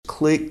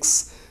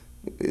cliques,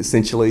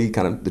 essentially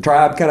kind of the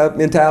tribe kind of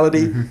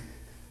mentality.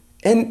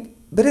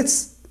 But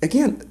it's,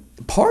 again,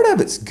 part of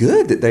it's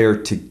good that they are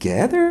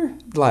together.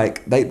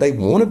 Like they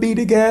want to be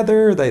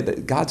together.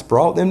 God's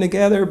brought them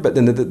together. But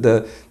then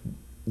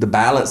the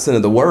balance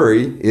and the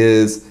worry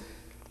is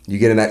you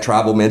get in that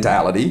tribal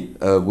mentality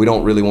of we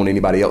don't really want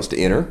anybody else to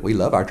enter. We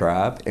love our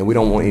tribe, and we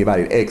don't want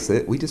anybody to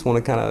exit. We just want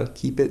to kind of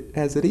keep it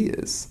as it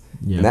is.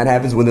 Yeah. And that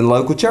happens within the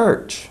local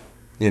church.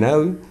 We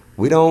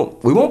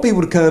want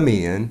people to come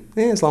in,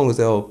 as long as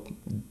they'll,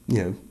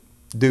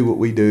 do what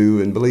we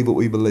do and believe what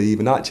we believe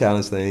and not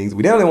challenge things.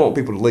 We definitely want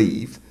people to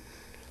leave.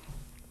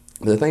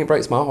 But the thing that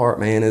breaks my heart,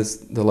 man, is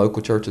the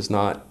local church is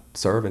not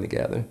serving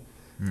together.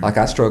 Like,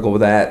 I struggle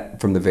with that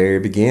from the very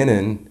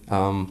beginning.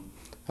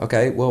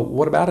 Okay, well,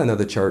 what about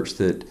another church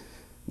that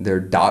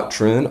their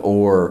doctrine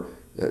or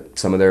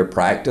some of their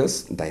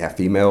practice, they have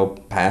female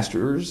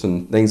pastors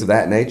and things of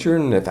that nature,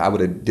 and if I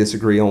would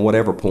disagree on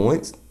whatever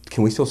points,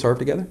 can we still serve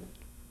together?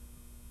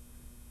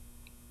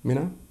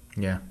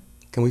 Yeah.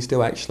 Can we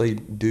still actually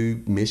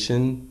do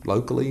mission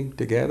locally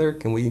together?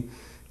 Can we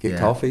get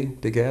coffee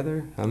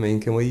together? I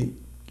mean, can we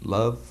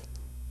love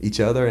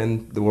each other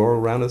and the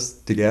world around us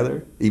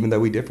together, even though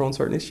we differ on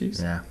certain issues?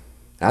 Yeah.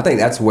 I think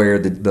that's where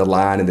the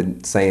line in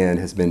the sand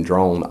has been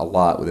drawn a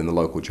lot within the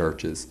local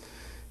churches.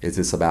 Is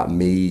this about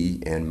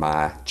me and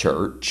my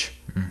church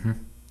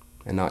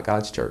and not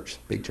God's church,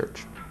 big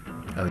church?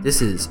 Oh,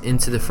 this is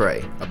Into the Fray,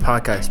 a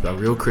podcast about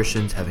real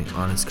Christians having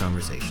honest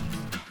conversations.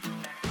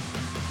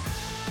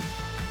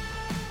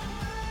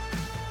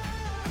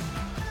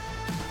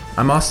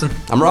 I'm Austin.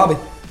 I'm Robbie.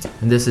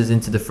 And this is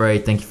Into the Fray.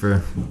 Thank you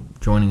for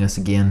joining us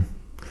again.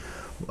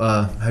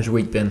 How's your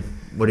week been?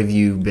 What have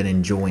you been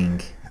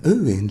enjoying?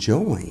 Ooh,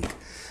 enjoying.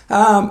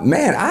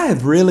 Man, I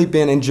have really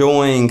been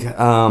enjoying.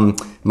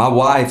 My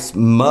wife's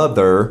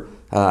mother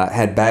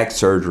had back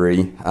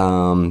surgery,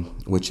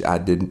 which I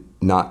did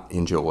not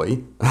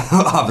enjoy.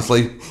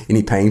 Obviously,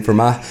 any pain for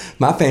my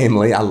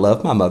family. I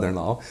love my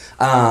mother-in-law.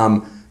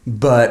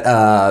 But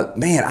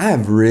man, I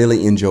have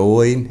really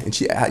enjoyed,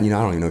 and I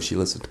don't even know if she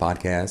listens to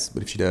podcasts,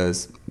 but if she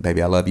does,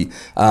 baby, I love you.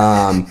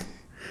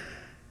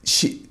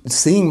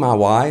 Seeing my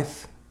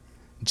wife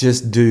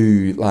just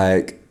do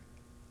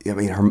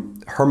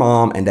her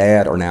mom and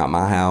dad are now at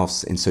my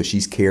house, and so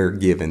she's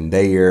caregiving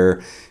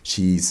there.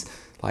 She's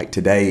like,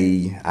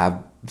 today I've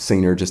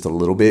seen her just a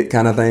little bit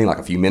kind of thing, like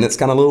a few minutes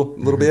kind of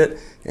little bit,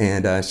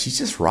 and she's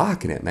just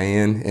rocking it,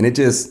 man. And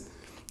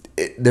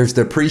there's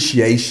the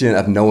appreciation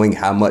of knowing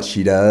how much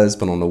she does,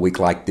 but on a week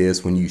like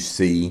this, when you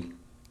see,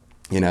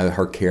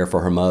 her care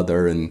for her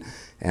mother and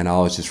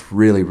all, it's just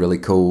really, really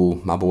cool.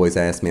 My boys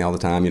ask me all the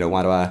time,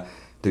 why do I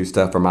do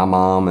stuff for my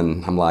mom?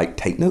 And I'm like,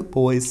 take note,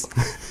 boys.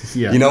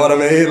 Yeah. You know what I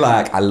mean?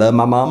 Like, I love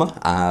my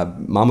mama,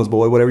 mama's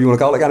boy, whatever you want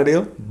to call it kind of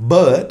deal.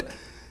 But,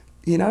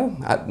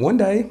 one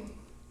day,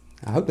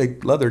 I hope they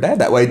love their dad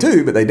that way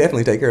too, but they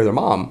definitely take care of their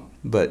mom.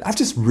 But I've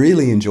just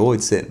really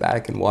enjoyed sitting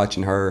back and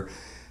watching her,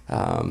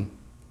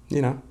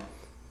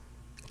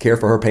 care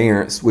for her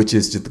parents, which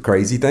is just the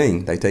crazy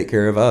thing. They take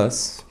care of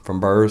us from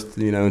birth,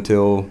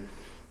 until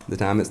the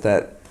time it's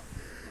that,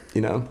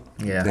 now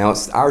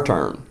it's our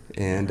turn.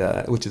 And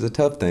which is a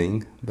tough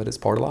thing, but it's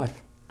part of life.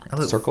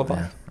 Circle of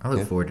life. I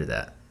look forward to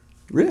that.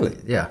 Really?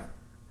 Yeah.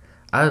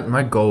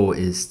 My goal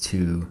is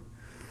to,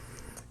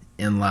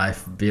 in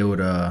life, build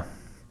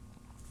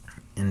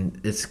and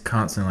it's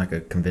constantly like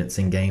a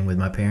convincing game with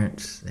my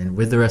parents and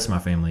with the rest of my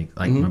family,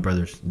 like my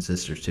brothers and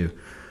sisters too.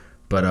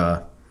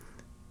 But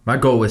my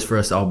goal is for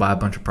us to all buy a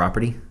bunch of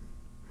property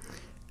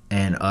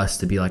and us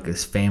to be like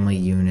this family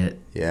unit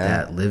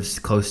that lives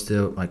close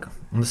to, like,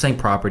 on the same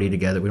property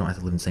together. We don't have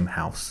to live in the same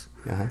house.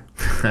 I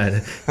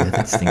have to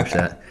distinguish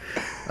that.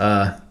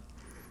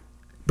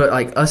 But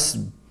like us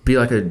be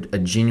like a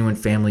genuine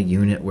family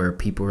unit where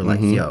people are like,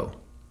 yo,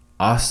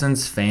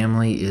 Austin's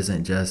family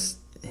isn't just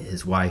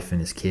his wife and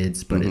his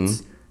kids, but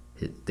it's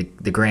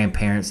the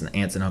grandparents and the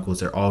aunts and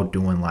uncles. They're all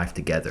doing life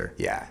together.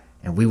 Yeah.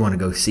 And we want to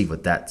go see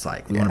what that's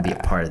like. We want to be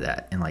a part of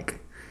that. And like,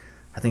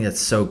 I think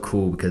that's so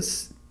cool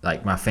because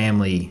like my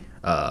family,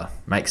 my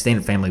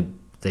extended family,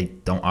 they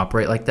don't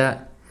operate like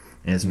that.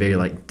 And it's very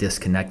like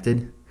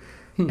disconnected.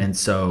 And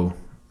so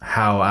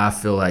how I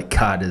feel like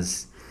God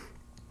has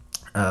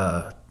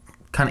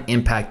kind of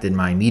impacted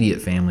my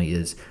immediate family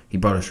is he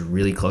brought us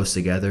really close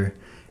together,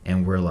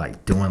 and we're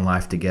like doing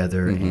life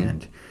together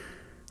and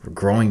we're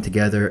growing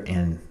together,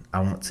 and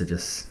I want to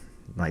just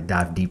like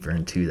dive deeper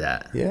into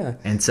that. Yeah.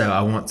 And so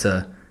I want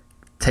to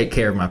take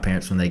care of my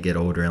parents when they get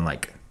older, and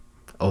like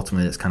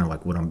ultimately it's kind of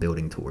like what I'm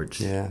building towards.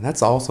 Yeah,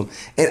 that's awesome.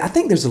 And I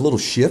think there's a little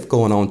shift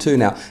going on too.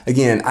 Now,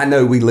 again, I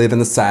know we live in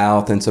the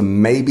South, and so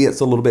maybe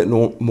it's a little bit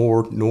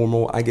more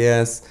normal, I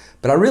guess.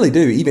 But I really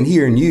do, even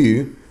hearing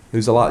you,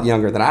 who's a lot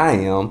younger than I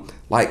am,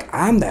 like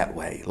I'm that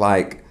way.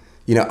 Like,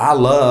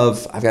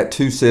 I've got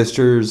two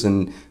sisters,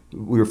 and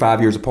we were 5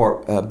 years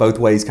apart both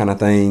ways kind of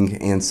thing.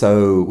 And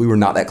so we were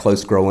not that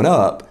close growing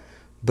up.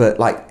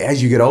 But like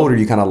as you get older,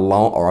 you kind of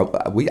long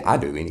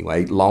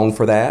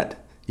for that.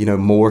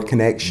 more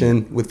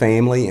connection with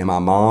family, and my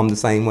mom the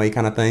same way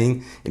kind of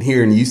thing. And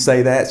hearing you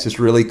say that, it's just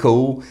really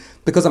cool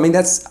because, I mean,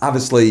 that's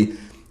obviously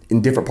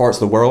in different parts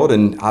of the world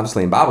and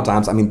obviously in Bible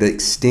times, I mean, the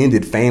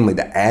extended family,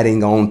 the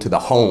adding on to the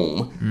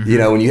home,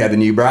 when you had the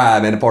new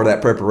bride, and a part of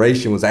that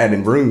preparation was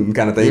adding room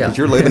kind of thing because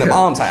you're living at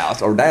mom's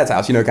house or dad's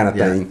house, kind of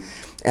thing.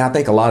 And I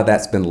think a lot of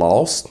that's been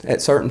lost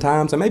at certain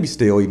times and maybe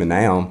still even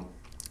now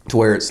to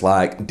where it's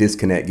like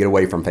disconnect, get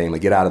away from family,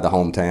 get out of the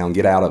hometown,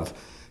 get out of,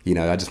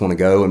 I just want to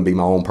go and be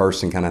my own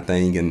person kind of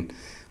thing, and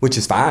which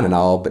is fine and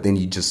all, but then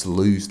you just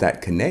lose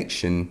that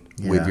connection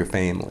with your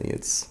family.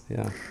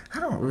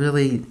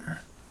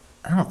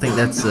 I don't think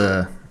that's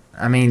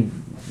I mean,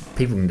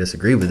 people can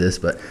disagree with this,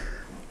 but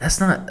that's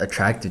not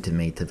attractive to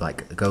me to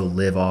like go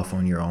live off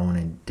on your own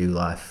and do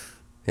life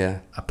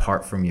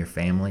apart from your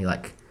family.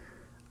 Like,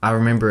 I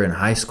remember in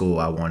high school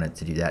I wanted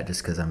to do that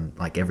just because I'm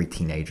like every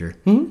teenager,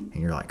 and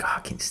you're like, oh, I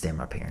can't stand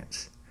my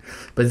parents.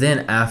 But then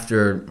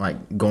after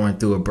like going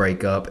through a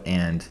breakup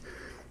and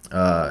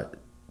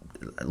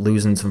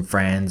losing some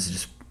friends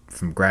just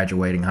from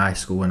graduating high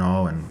school and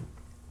all, and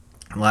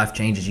life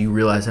changes, you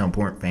realize how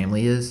important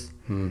family is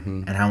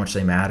and how much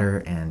they matter.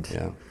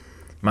 And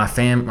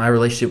my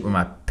relationship with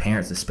my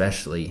parents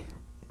especially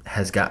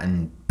has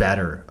gotten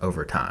better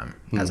over time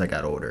as I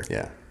got older.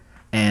 Yeah.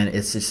 And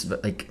it's just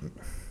like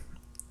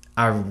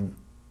I've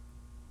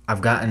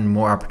gotten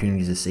more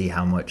opportunities to see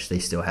how much they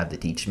still have to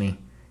teach me,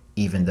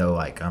 even though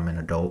like I'm an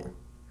adult,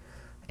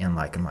 and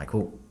like I'm like,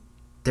 well,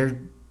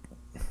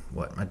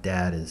 my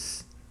dad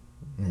is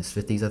in his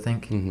 50s, I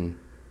think.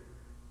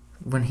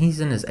 When he's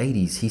in his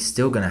 80s, he's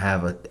still gonna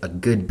have a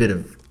good bit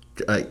of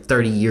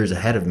 30 years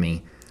ahead of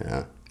me.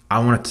 I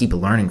want to keep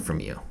learning from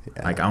you.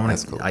 Like I want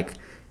to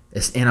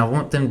and I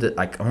want them to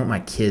I want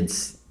my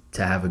kids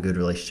to have a good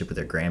relationship with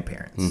their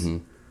grandparents.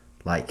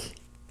 Like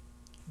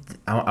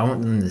I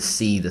want them to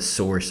see the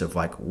source of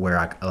like where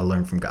I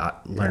learn from God,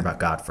 about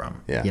God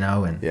from,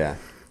 and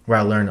where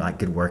I learned like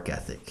good work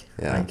ethic.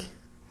 Like,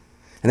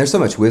 and there's so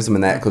much wisdom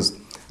in that because,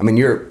 I mean,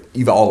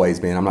 you've always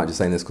been, I'm not just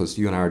saying this because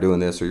you and I are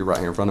doing this or you're right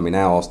here in front of me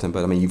now, Austin,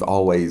 but I mean, you've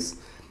always,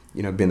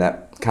 been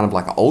that kind of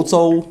like an old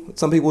soul,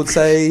 some people would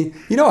say,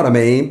 you know what I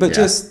mean? But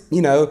just,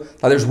 like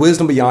there's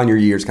wisdom beyond your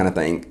years kind of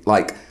thing.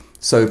 Like,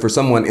 so for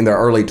someone in their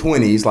early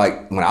 20s,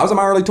 like when I was in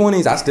my early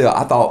 20s,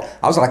 I thought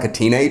I was like a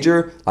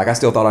teenager. Like I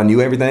still thought I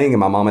knew everything and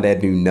my mom and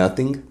dad knew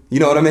nothing. You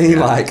know what I mean?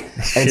 Like,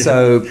 and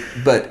so,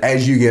 but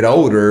as you get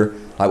older,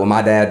 like when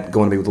my dad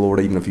going to be with the Lord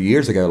even a few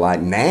years ago,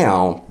 like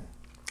now,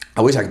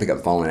 I wish I could pick up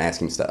the phone and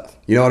ask him stuff.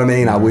 You know what I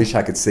mean? I wish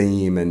I could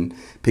see him and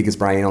pick his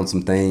brain on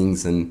some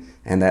things and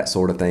that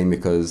sort of thing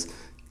because,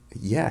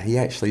 he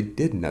actually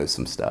did know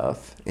some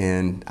stuff.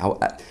 And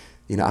I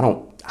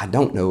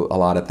don't know a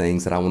lot of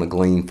things that I want to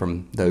glean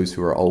from those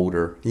who are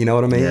older. You know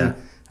what I mean? Yeah.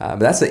 But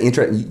that's an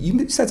interesting.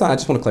 You said something. I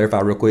just want to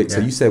clarify real quick. Yeah.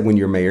 So you said when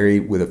you're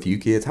married with a few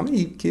kids, how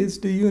many kids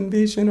do you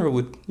envision, or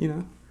would I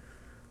don't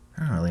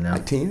really know.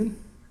 Like 10?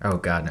 Oh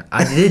God, no.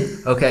 I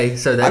did. Okay,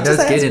 so that does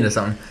get into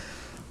something.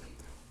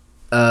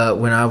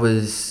 When I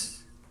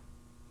was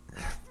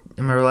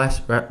in my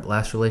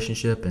last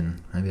relationship,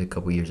 and maybe a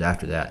couple years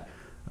after that,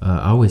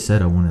 I always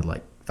said I wanted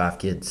like 5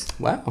 kids.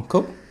 Wow,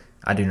 cool.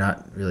 I do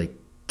not really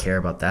care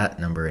about that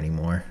number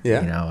anymore.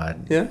 Yeah.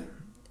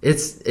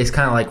 It's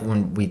kind of like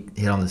when we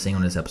hit on the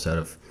singleness episode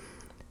of,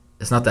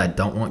 it's not that I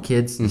don't want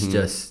kids, it's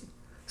just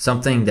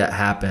something that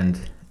happened.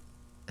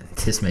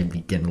 This may be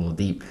getting a little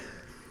deep.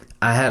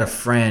 I had a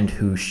friend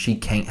who she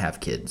can't have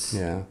kids.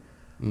 Yeah.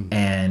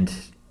 And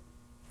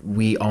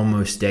we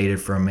almost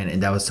dated for a minute,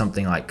 and that was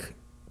something like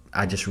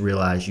I just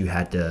realized you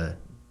had to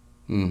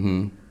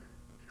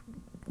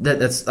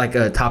that's like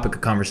a topic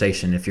of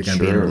conversation if you're going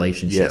to be in a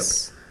relationship.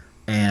 Yes.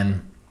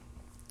 And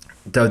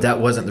though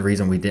that wasn't the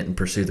reason we didn't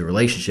pursue the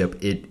relationship,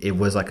 it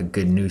was like a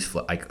good news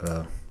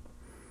it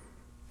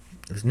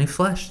was news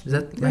flash. Is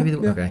that maybe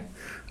okay?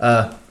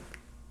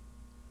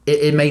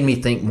 It made me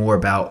think more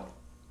about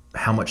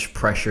how much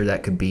pressure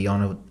that could be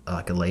on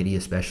a lady,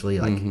 especially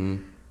like.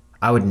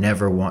 I would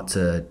never want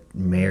to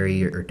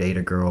marry or date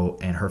a girl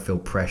and her feel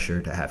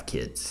pressure to have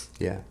kids.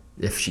 Yeah.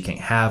 If she can't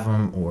have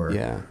them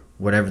or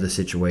whatever the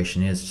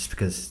situation is, just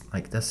because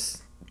like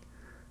that's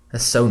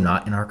so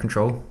not in our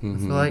control. I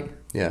feel like.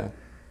 Yeah.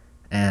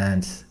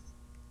 And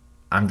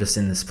I'm just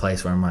in this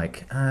place where I'm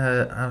like,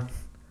 I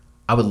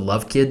would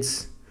love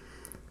kids,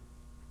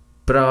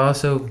 but I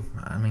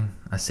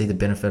see the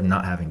benefit of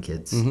not having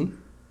kids,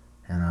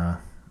 and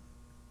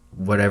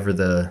whatever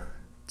the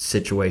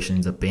situation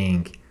ends up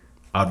being,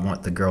 I'd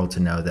want the girl to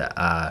know that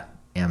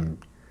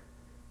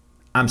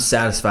I'm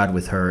satisfied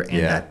with her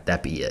and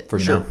that be it. For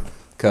sure.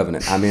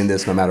 Covenant. I'm in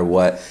this no matter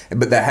what.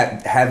 But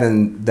that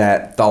having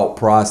that thought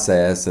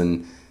process,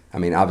 and I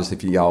mean, obviously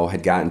if y'all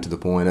had gotten to the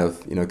point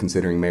of,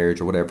 considering marriage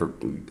or whatever,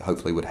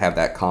 hopefully would have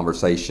that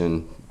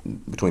conversation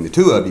between the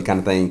two of you kind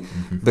of thing.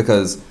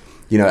 Because,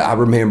 I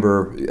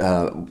remember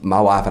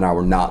my wife and I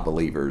were not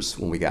believers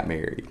when we got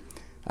married.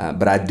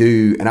 But I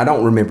do, and I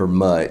don't remember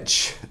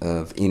much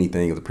of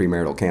anything of the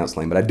premarital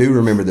counseling, but I do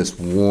remember this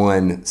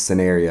one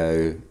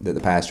scenario that the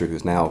pastor,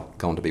 who's now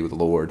gone to be with the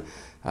Lord,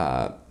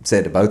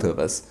 said to both of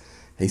us.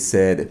 He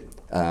said,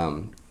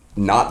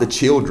 not the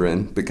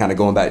children, but kind of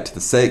going back to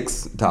the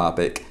sex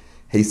topic,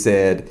 he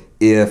said,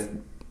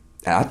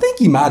 I think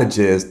he might have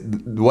just,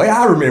 the way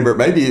I remember it,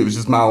 maybe it was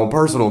just my own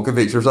personal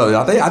conviction or something.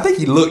 I think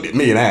he looked at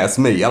me and asked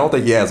me. I don't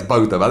think he asked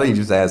both of them. I think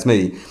he just asked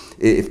me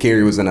if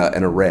Carrie was in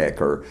a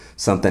wreck or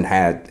something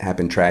had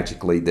happened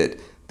tragically that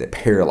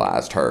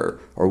paralyzed her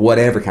or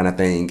whatever kind of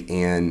thing,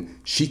 and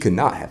she could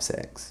not have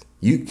sex.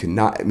 You could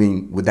not. I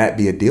mean, would that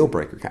be a deal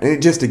breaker? And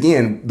it just,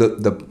 again,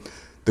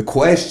 the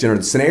question or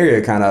the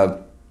scenario kind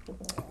of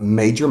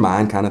made your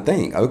mind kind of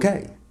think,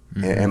 okay,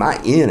 am I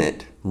in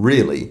it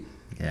really?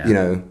 Yeah. You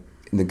know,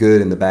 in the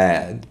good and the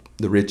bad,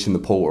 the rich and the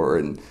poor,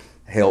 and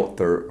health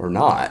or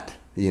not,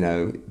 you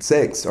know,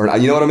 sex or,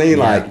 you know what I mean?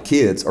 Yeah. Like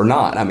kids or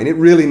not. I mean, it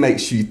really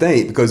makes you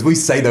think, because we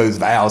say those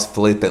vows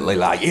flippantly,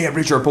 like, yeah,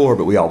 rich or poor,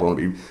 but we all want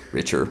to be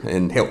richer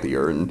and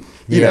healthier and,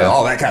 you know,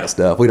 all that kind of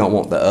stuff. We don't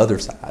want the other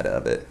side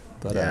of it.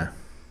 But, Yeah.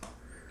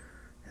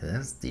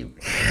 That's deep.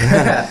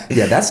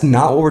 yeah, that's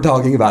not what we're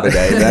talking about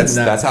today. That's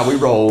No. that's how we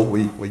roll.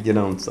 We get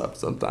on stuff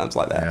sometimes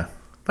like that. Yeah.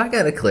 But I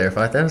got to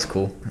clarify. That was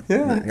cool.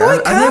 Yeah, I well,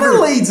 it kind never- of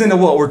leads into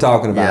what we're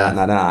talking about.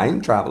 Yeah. No, I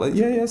ain't traveling.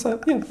 Yeah, so,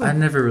 yeah. I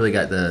never really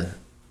got to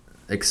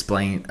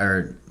explain,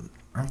 or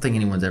I don't think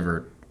anyone's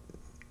ever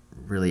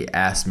really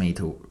asked me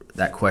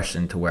that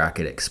question to where I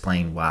could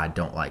explain why I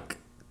don't like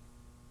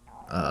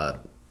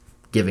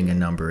giving a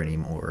number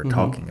anymore or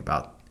talking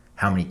about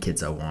how many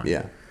kids I want.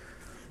 Yeah.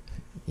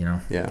 You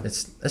know? Yeah.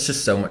 It's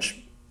just so much.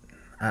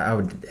 I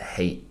would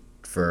hate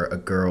for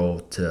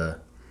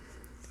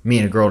me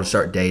and a girl to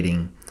start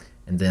dating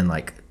and then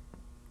like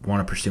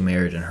want to pursue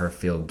marriage and her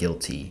feel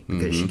guilty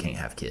because she can't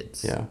have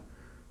kids. Yeah.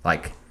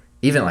 Like,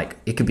 even like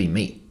it could be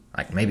me.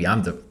 Like, maybe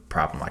I'm the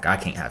problem. Like, I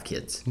can't have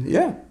kids.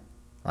 Yeah.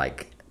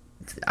 Like,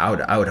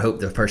 I would hope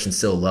the person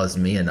still loves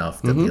me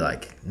enough to be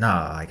like,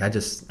 nah, like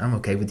I'm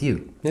okay with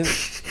you. Yeah.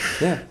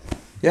 Yeah.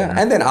 Yeah.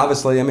 And then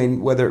obviously, I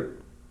mean, whether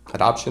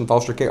adoption,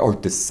 foster care, or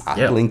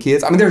discipling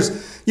kids. I mean,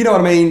 there's, you know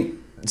what I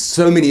mean?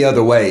 So many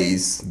other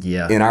ways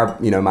in our,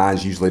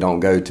 minds usually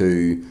don't go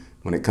to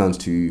when it comes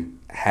to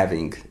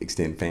having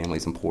extended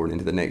families and pouring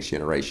into the next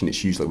generation.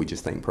 It's usually we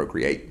just think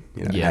procreate,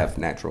 have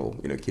natural,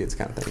 kids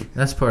kind of thing.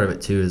 That's part of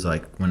it too, is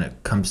like when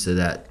it comes to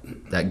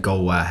that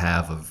goal I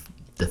have of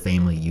the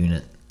family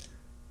unit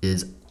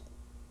is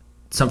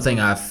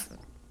something I've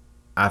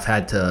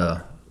had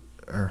to,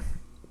 or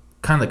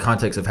kind of the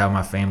context of how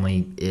my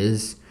family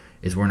is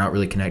we're not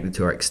really connected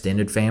to our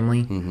extended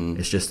family.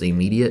 It's just the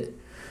immediate.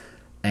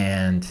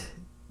 And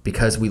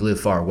because we live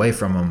far away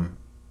from them,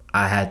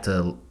 I had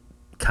to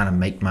kind of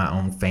make my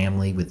own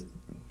family with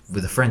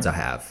the friends I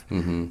have.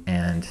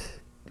 And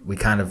we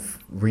kind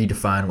of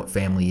redefine what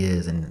family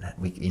is, and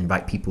we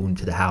invite people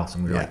into the house,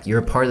 and we're like, you're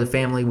a part of the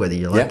family whether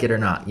you like it or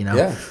not,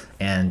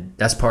 And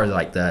that's part of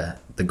like the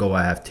goal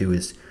I have too,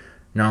 is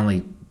not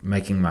only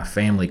making my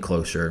family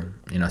closer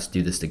and us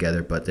do this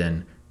together, but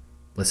then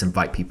let's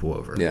invite people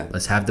over.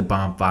 Let's have the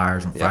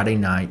bonfires on Friday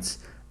nights,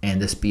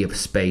 and this be a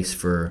space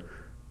for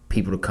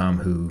people to come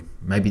who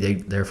maybe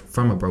they're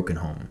from a broken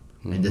home,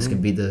 and this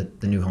can be the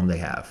new home they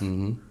have.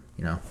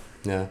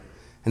 Yeah.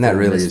 And that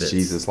really is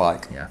Jesus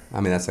like. Yeah. I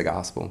mean, that's the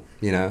gospel,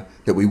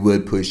 that we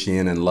would push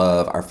in and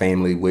love our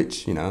family,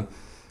 which, our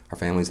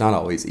family's not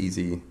always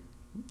easy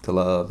to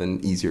love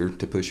and easier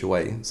to push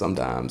away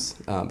sometimes,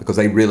 because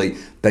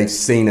they've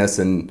seen us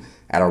and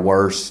at our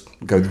worst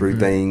go through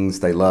things.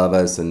 They love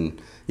us, and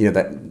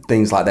that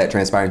things like that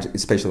transpire,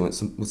 especially when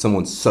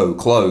someone's so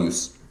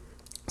close.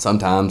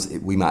 Sometimes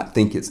we might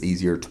think it's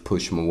easier to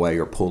push them away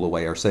or pull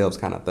away ourselves,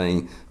 kind of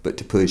thing, but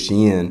to push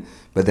in.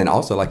 But then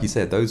also, like you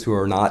said, those who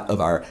are not of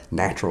our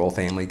natural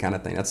family, kind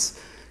of thing. That's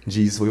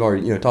Jesus. We've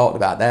already talked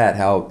about that.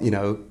 How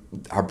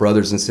our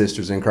brothers and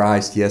sisters in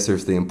Christ. Yes,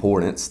 there's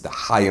the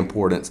high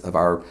importance of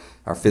our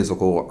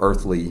physical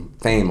earthly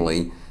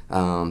family.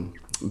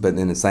 But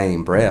in the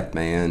same breath,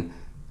 man,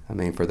 I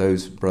mean, for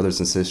those brothers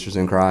and sisters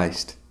in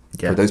Christ,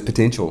 for those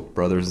potential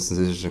brothers and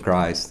sisters in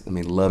Christ, I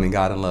mean, loving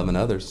God and loving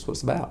others is what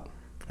it's about.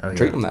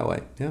 Treat them that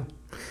way. Yeah.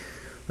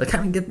 That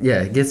kind of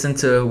gets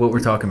into what we're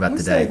talking about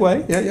today.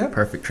 Segue. Yeah.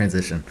 Perfect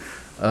transition.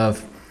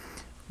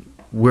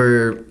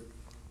 We're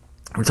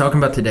talking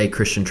about today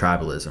Christian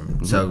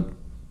tribalism. So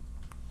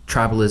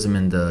tribalism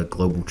in the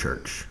global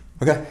church.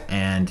 Okay.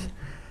 And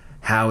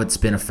how it's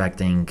been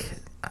affecting.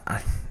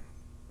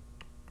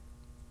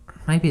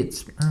 Maybe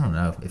I don't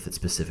know if it's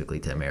specifically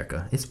to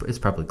America. It's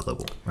probably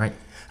global, right?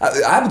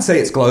 I would say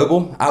it's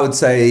global. I would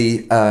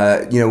say,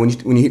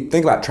 when you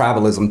think about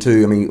tribalism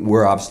too, I mean,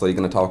 we're obviously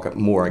going to talk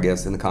more, I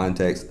guess, in the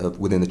context of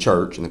within the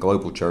church, in the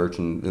global church,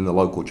 and in the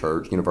local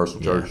church,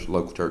 universal church,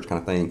 local church kind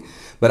of thing.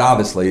 But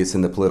obviously, it's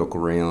in the political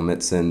realm.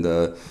 It's in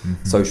the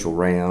social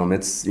realm.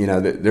 It's,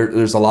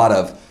 there's a lot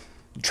of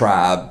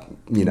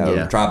tribalism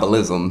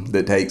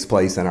that takes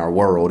place in our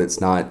world. It's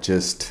not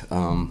just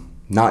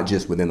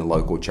within the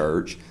local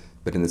church,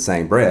 but in the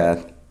same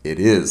breath, it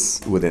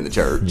is within the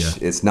church. Yeah.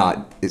 It's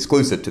not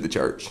exclusive to the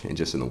church and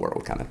just in the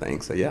world kind of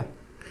thing. So, yeah.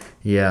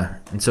 Yeah.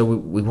 And so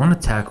we want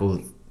to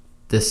tackle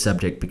this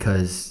subject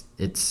because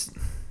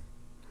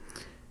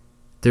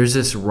there's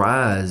this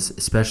rise,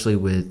 especially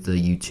with the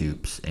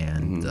YouTubes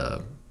and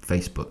the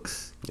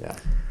Facebooks,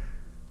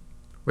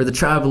 where the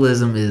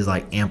tribalism is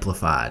like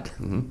amplified.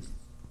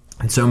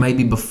 And so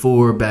maybe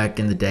before, back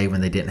in the day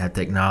when they didn't have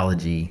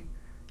technology,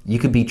 you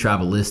could be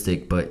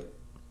tribalistic, but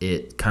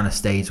it kind of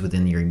stays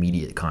within your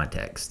immediate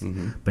context.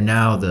 But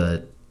now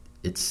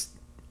it's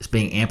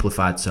being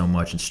amplified so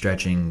much and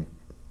stretching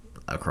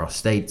across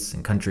states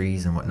and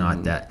countries and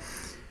whatnot that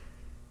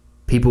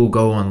people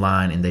go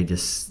online and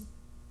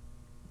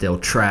they'll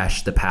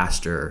trash the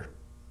pastor.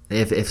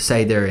 If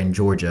say they're in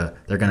Georgia,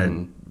 they're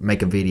gonna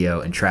make a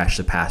video and trash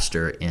the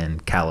pastor in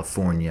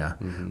California,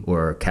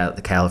 or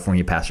the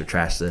California pastor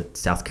trash the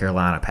South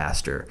Carolina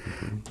pastor,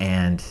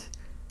 and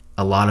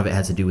a lot of it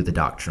has to do with the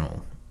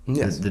doctrinal,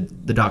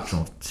 the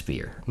doctrinal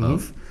sphere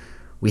of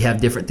we have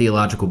different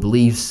theological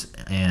beliefs,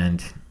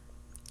 and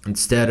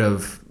instead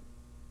of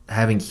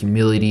having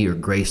humility or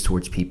grace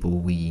towards people,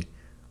 we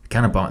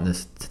kind of bought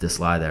into this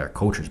lie that our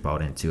culture's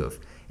bought into of,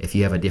 if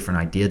you have a different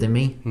idea than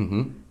me,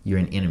 you're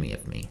an enemy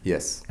of me.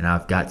 Yes. And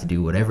I've got to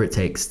do whatever it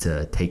takes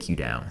to take you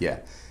down. Yeah.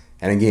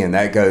 And again,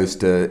 that goes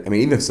to, I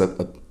mean, even if it's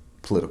a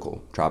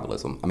political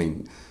tribalism, I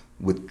mean,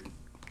 with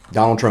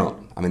Donald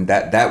Trump, I mean,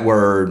 that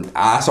word,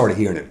 I started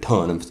hearing it a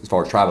ton as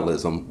far as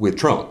tribalism with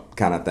Trump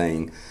kind of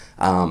thing.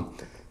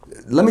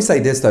 Let me say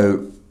this,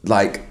 though,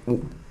 like,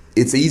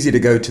 it's easy to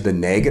go to the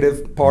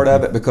negative part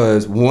of it,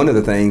 because one of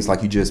the things,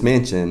 like you just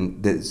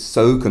mentioned, that's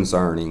so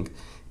concerning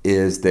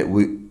is that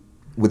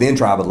within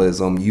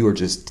tribalism, you are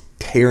just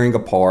tearing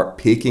apart,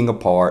 picking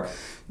apart,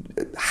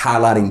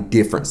 highlighting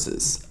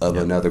differences of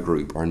another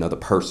group or another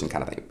person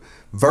kind of thing,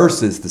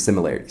 versus the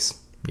similarities.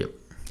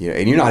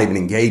 And you're not even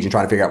engaged in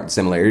trying to figure out what the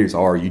similarities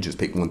are. You just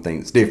pick one thing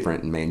that's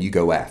different, and man, you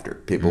go after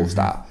it, pitbull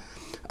style.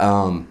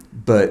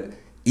 But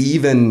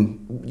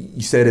even,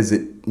 you said, is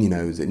it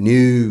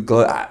new?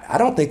 I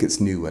don't think it's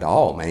new at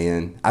all,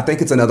 man. I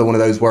think it's another one of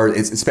those words,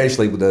 it's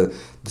especially with the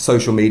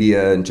social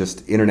media and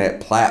just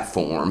internet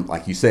platform,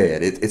 like you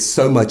said, it's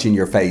so much in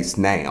your face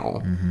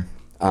now.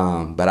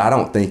 But I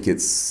don't think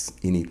it's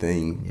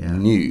anything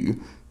new,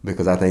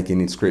 because I think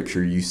in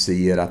scripture you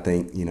see it. I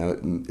think,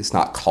 it's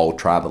not called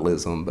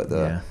tribalism, but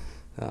the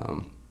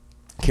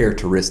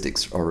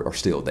characteristics are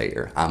still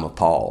there. I'm of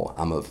Paul.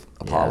 I'm of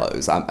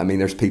Apollos. I mean,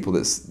 there's people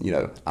that's,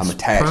 I'm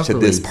attached to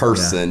this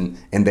person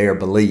and their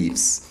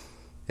beliefs.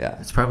 Yeah.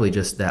 It's probably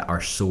just that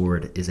our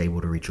sword is able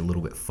to reach a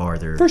little bit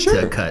farther for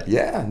sure to cut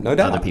no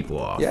doubt. other people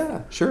off.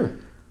 Yeah, sure.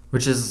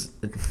 Which is,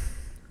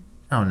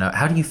 I don't know.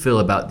 How do you feel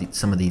about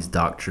some of these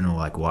doctrinal,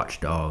 like,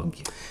 watchdog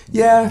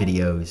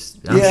videos?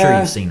 I'm sure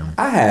you've seen them.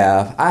 I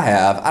have.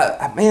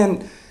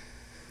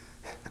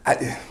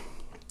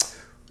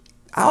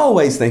 I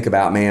always think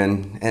about,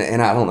 man,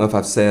 and I don't know if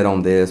I've said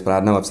on this, but I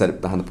know I've said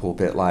it behind the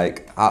pulpit,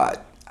 like, I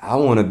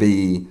want to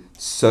be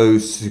so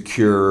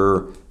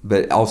secure,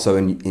 but also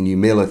in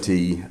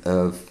humility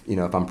of,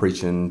 if I'm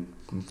preaching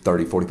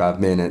 30, 45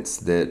 minutes,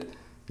 that,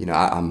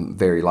 I'm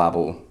very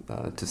liable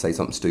to say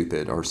something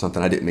stupid or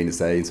something I didn't mean to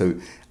say. And so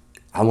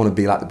I want to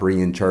be like the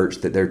Berean church,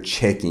 that they're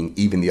checking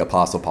even the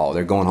Apostle Paul.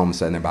 They're going home and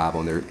studying their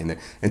Bible,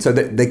 and so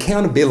the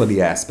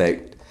accountability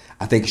aspect,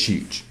 I think, is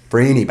huge for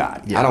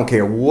anybody. I don't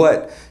care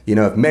what,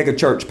 if mega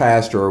church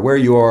pastor or where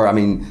you are. I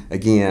mean,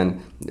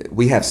 again,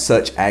 we have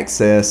such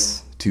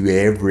access to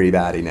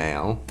everybody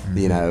now,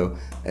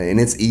 and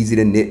it's easy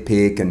to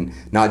nitpick, and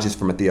not just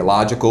from a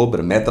theological, but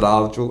a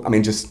methodological. I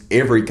mean, just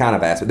every kind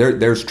of aspect.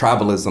 There's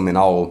tribalism in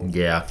all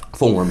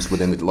forms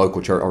within the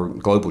local church or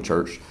global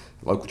church,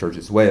 local church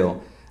as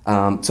well.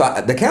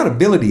 So the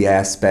accountability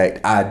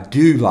aspect, I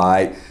do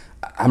like.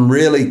 I'm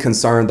really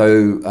concerned,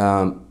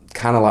 though,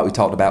 kind of like we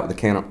talked about with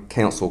the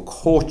council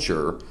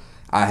culture.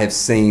 I have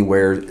seen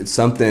where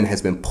something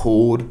has been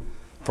pulled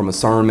from a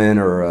sermon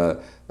or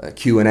a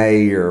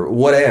Q&A or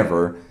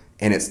whatever,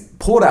 and it's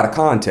pulled out of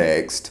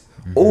context,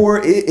 or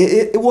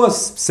it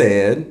was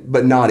said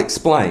but not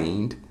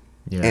explained,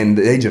 and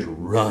they just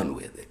run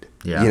with it.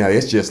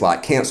 It's just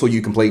like, cancel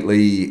you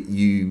completely,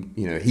 you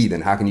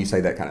heathen. How can you say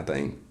that kind of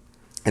thing?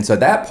 And so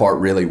that part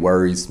really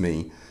worries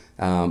me,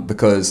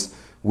 because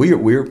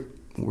we're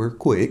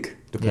quick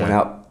to point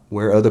out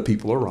where other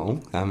people are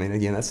wrong. I mean,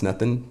 again, that's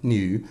nothing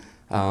new.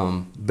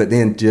 But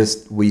then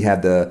just, we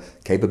have the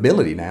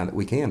capability now that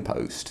we can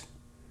post.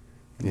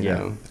 You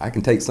know, I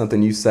can take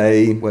something you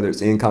say, whether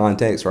it's in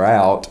context or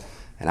out,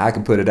 and I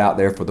can put it out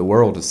there for the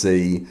world to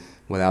see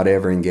without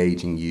ever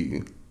engaging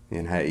you.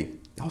 And hey,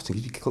 Austin,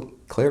 could you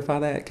clarify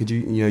that? Could you,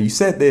 you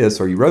said this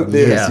or you wrote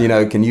this,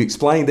 can you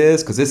explain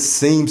this? Because this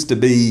seems to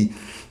be,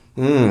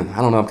 I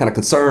don't know, I'm kind of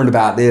concerned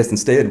about this.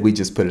 Instead, we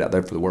just put it out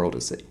there for the world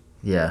to see.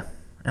 Yeah.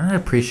 And I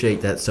appreciate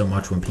that so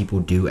much when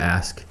people do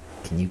ask,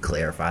 can you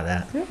clarify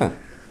that? Yeah.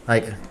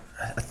 Like,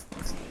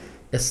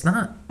 it's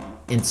not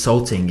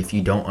insulting if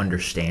you don't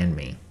understand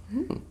me.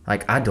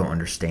 Like, I don't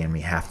understand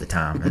me half the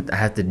time. I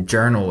have to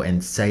journal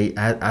and say,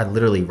 I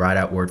literally write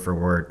out word for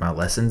word my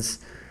lessons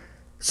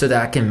so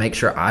that I can make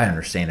sure I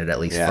understand it at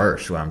least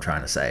first, what I'm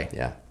trying to say.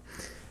 Yeah.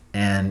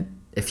 And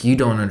if you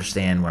don't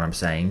understand what I'm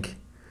saying,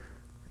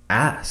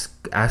 ask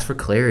for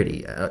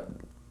clarity.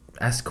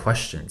 ask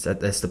questions.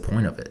 That's the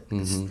point of it.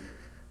 Mm-hmm.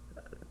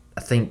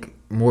 I think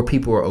more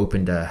people are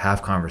open to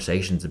have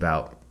conversations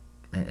about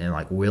and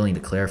like willing to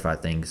clarify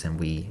things than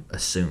we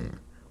assume.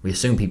 We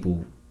assume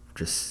people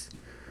just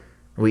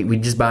we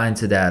just buy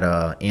into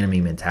that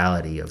enemy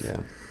mentality of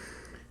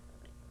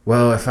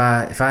well, if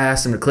I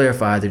ask them to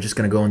clarify, they're just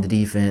going to go into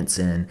defense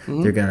and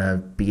they're going to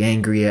be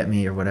angry at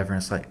me or whatever.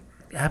 And it's like,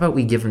 how about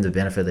we give them the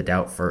benefit of the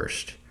doubt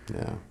first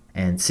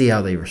and see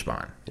how they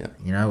respond?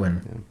 You know,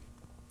 and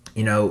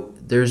you know,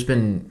 there's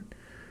been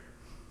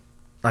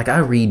like I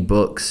read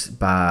books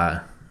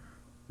by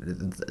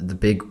the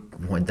big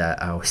one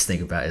that I always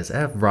think about is I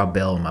have Rob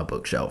Bell on my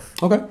bookshelf.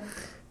 Okay.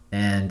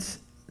 And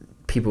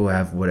people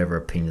have whatever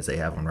opinions they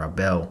have on Rob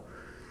Bell.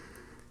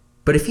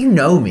 But if you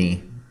know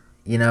me,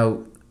 you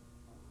know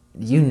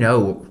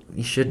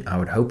you should, I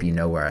would hope you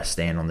know where I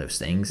stand on those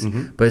things.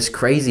 Mm-hmm. But it's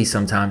crazy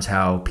sometimes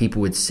how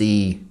people would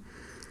see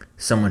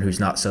someone who's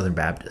not Southern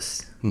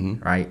Baptist,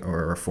 right,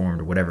 or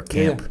Reformed or whatever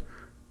camp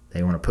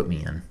they want to put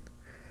me in,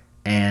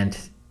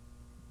 and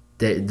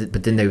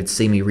but then they would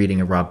see me reading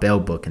a Rob Bell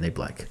book and they'd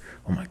be like,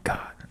 "Oh my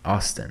God,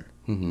 Austin,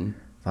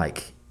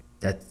 like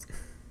that,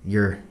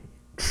 you're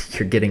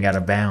getting out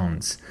of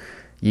bounds.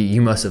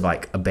 You must have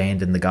like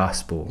abandoned the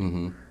gospel."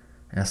 And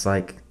it's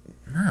like,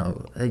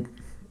 no,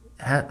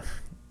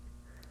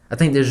 I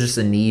think there's just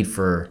a need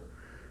for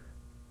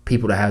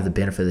people to have the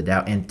benefit of the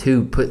doubt and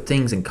to put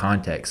things in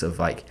context of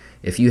like,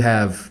 if you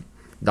have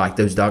like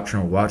those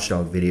doctrinal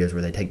watchdog videos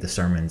where they take the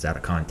sermons out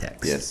of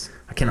context. Yes.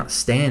 I cannot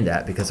stand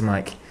that because I'm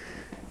like,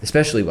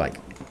 especially like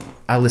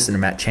I listen to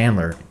Matt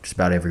Chandler just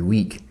about every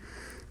week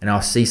and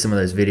I'll see some of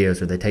those videos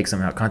where they take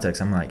something out of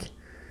context. I'm like,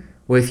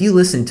 well, if you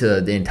listen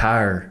to the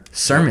entire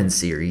sermon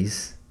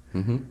series,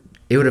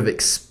 it would have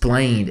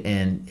explained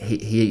and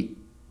he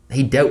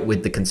dealt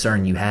with the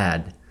concern you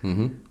had,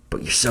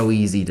 but you're so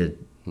easy to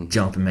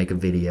jump and make a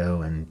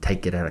video and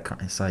take it out of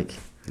context. It's like,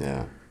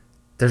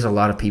 there's a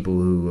lot of people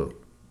who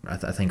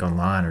I think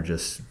online are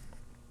just,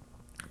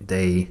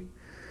 they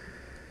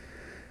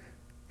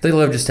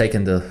love just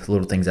taking the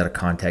little things out of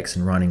context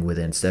and running with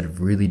it instead of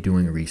really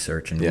doing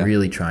research and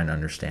really trying to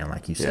understand,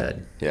 like you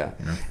said. Yeah.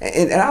 You know?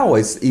 And I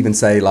always even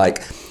say,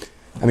 like,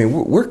 I mean,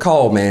 we're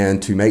called, man,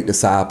 to make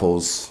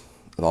disciples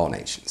of all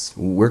nations.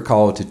 We're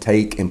called to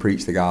take and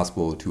preach the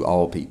gospel to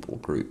all people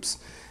groups.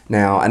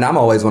 Now, and I'm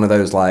always one of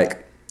those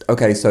like,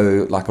 okay,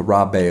 so like a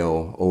Rob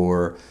Bell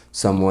or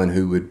someone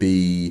who would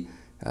be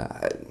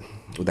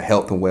with the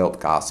health and wealth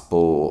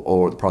gospel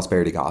or the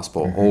prosperity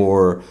gospel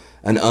or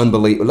an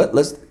unbeliever,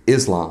 let's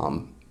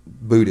Islam,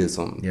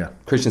 Buddhism,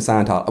 Christian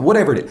Scientology,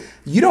 whatever it is.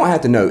 You don't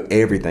have to know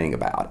everything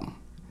about them.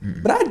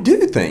 But I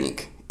do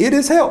think it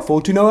is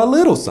helpful to know a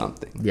little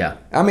something. Yeah.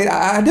 I mean,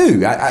 I do.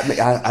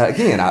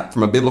 Again,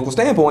 from a biblical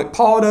standpoint,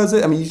 Paul does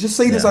it. I mean, you just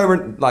see this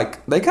over,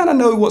 like, they kind of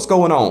know what's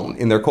going on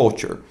in their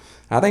culture.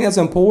 I think that's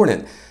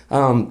important.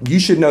 You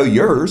should know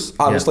yours,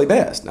 obviously,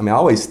 best. I mean, I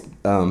always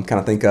kind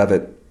of think of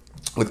it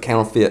with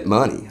counterfeit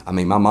money. I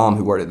mean, my mom,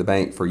 who worked at the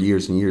bank for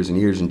years and years and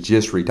years and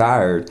just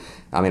retired,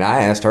 I mean,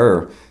 I asked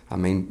her, I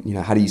mean, you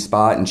know, how do you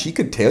spot? And she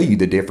could tell you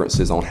the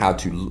differences on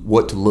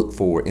what to look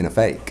for in a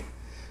fake.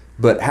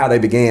 But how they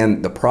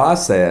began the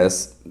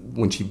process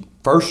when she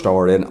first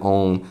started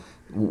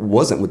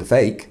wasn't with the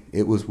fake.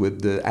 It was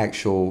with the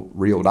actual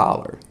real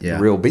dollar, the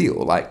real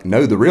bill. Like,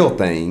 know the real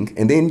thing,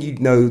 and then you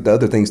know the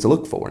other things to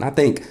look for. And I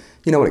think,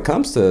 you know, when it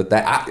comes to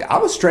that, I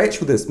was stretched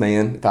with this,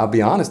 man, if I'll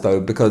be honest, though,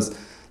 because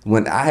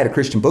when I had a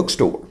Christian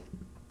bookstore,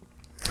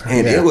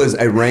 and it was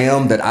a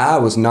realm that I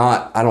was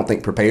not, I don't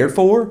think, prepared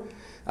for.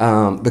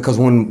 Because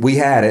when we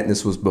had it, and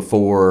this was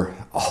before,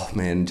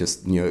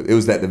 just, you know, it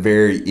was at the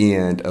very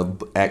end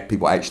of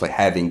people actually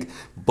having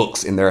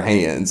books in their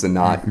hands and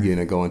not, you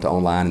know, going to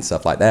online and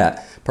stuff like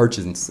that,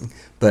 purchasing.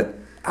 But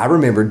I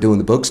remember doing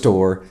the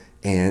bookstore,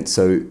 and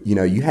so, you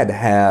know, you had to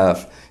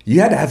have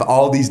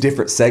all these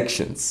different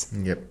sections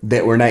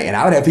that were named. And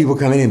I would have people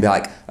come in and be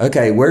like,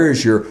 okay, where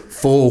is your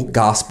full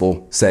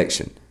gospel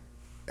section?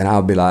 And I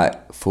would be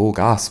like, full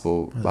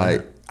gospel?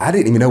 Like, I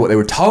didn't even know what they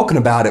were talking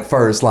about at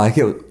first. Like,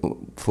 it was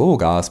full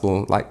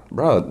gospel. Like,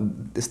 bro,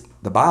 it's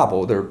the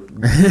Bible.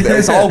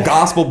 It's all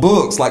gospel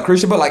books, like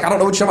Christian book. Like, I don't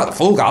know what you're talking about. The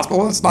full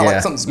gospel. It's not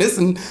like something's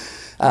missing.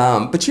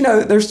 But, you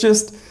know, there's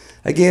just,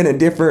 again, in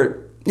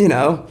different, you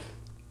know,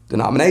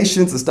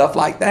 denominations and stuff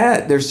like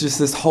that, there's just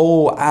this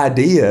whole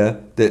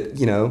idea that,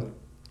 you know,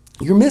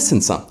 you're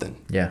missing something.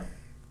 Yeah.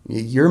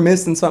 You're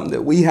missing something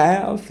that we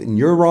have, and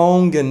you're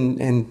wrong,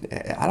 and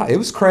it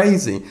was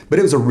crazy, but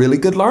it was a really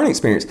good learning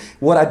experience.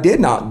 What I did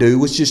not do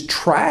was just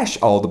trash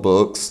all the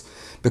books,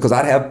 because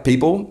I'd have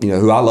people, you know,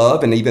 who I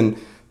love, and even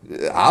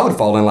I would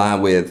fall in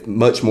line with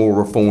much more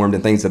reformed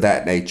and things of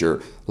that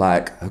nature.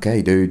 Like,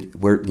 okay, dude,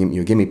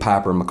 give me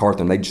Piper and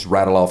MacArthur, and they just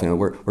rattle off, you know,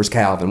 where's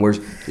Calvin, where's,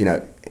 you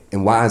know,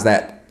 and why is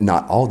that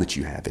not all that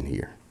you have in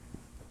here?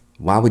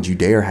 Why would you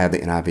dare have the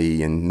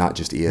NIV and not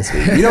just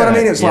ESV? You know what I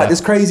mean? It's like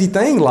this crazy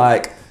thing,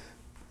 like,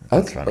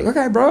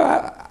 okay,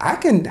 bro, I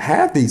can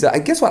have these.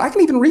 Guess what? I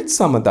can even read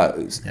some of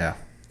those. Yeah.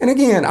 And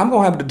again, I'm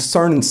going to have a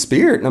discerning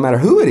spirit no matter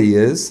who it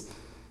is.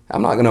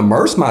 I'm not going to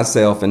immerse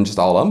myself in just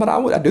all of them, but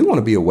I do want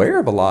to be aware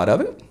of a lot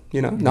of it.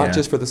 Not Yeah.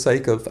 just for the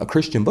sake of a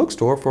Christian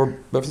bookstore,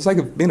 but for the sake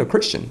of being a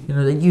Christian.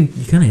 You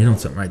kind of hit on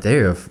something right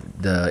there of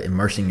the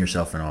immersing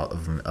yourself in all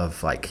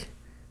of like,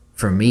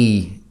 for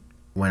me,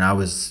 when I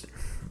was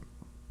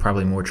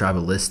probably more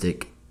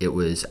tribalistic,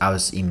 I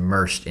was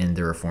immersed in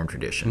the Reformed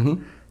tradition.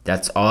 Mm-hmm.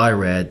 That's all I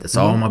read. That's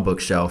all on my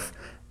bookshelf,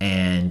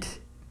 and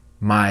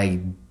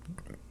my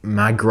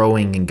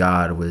growing in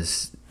God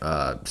was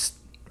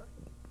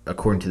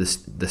according to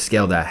the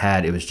scale that I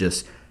had. It was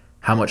just,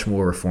 how much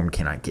more Reformed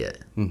can I get?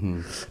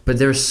 Mm-hmm. But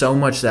there's so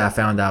much that I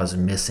found I was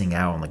missing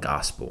out on the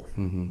gospel,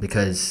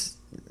 because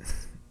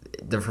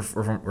the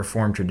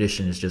Reformed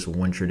tradition is just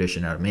one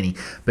tradition out of many.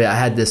 But I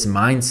had this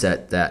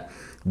mindset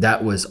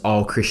that was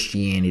all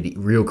Christianity,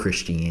 real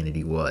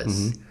Christianity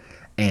was.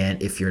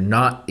 And if you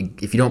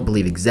don't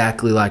believe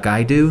exactly like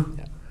I do,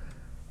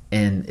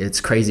 and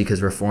it's crazy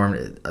because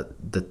Reformed,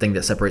 the thing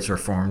that separates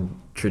Reformed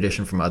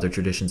tradition from other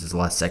traditions is a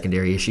lot of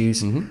secondary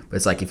issues. But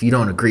it's like, if you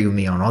don't agree with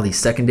me on all these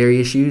secondary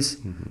issues,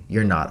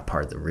 you're not a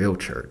part of the real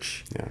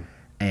church. Yeah.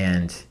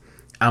 And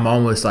I'm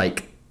almost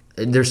like,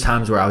 there's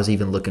times where I was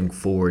even looking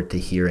forward to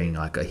hearing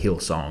like a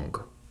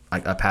Hillsong,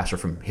 like a pastor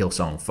from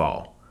Hillsong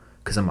Fall,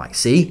 because I'm like,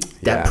 see,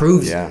 that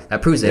proves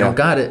they don't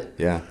got it.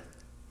 Yeah.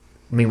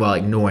 Meanwhile,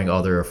 ignoring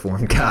all the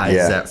Reformed guys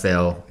that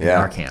fell in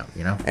our camp,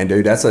 And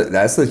dude, that's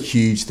a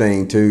huge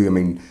thing too. I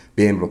mean,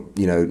 being able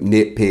to,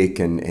 nitpick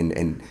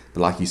and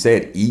like you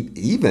said,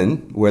 even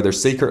whether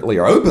secretly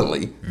or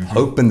openly,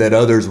 hoping that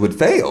others would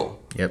fail.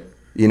 Yep.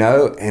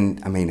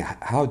 And I mean,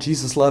 how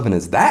Jesus loving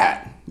is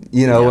that?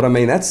 What I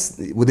mean? That's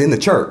within the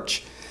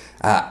church.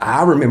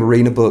 I remember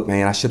reading a book,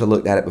 man. I should have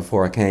looked at it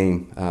before I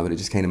came, but it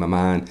just came to my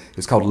mind. It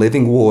was called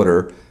Living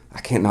Water. I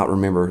can't not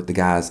remember the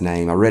guy's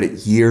name. I read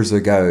it years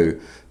ago.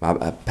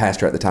 My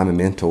pastor at the time, a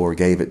mentor,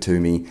 gave it to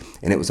me,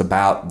 and it was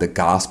about the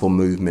gospel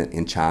movement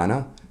in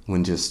China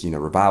when just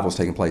revival was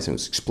taking place and it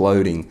was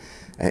exploding.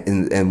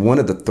 And one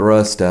of the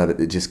thrust of it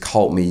that just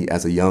caught me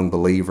as a young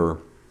believer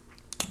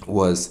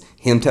was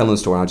him telling the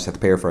story. I'll just have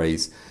to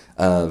paraphrase,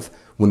 of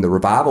when the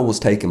revival was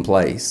taking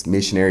place,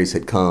 missionaries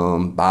had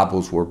come,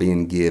 Bibles were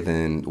being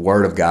given,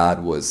 Word of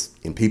God was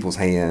in people's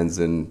hands,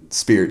 and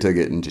Spirit took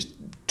it and just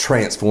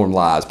transformed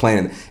lives,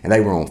 and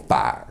they were on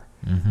fire.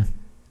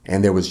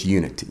 And there was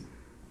unity.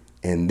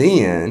 And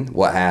then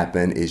what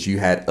happened is you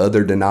had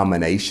other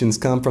denominations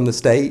come from the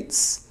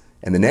States,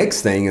 and the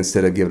next thing,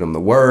 instead of giving them the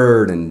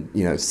Word and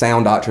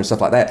sound doctrine and stuff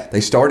like that,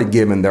 they started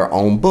giving their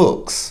own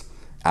books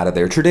out of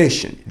their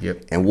tradition.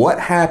 Yep. And what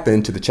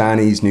happened to the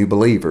Chinese new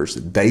believers?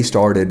 They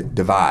started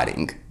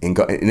dividing, and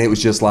it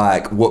was just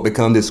like what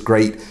become this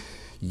great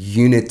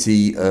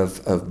unity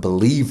of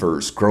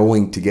believers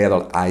growing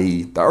together,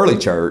 i.e. the early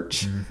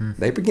church.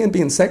 They began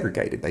being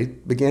segregated. They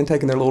began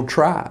taking their little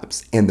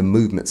tribes, and the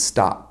movement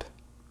stopped.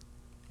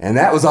 And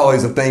that was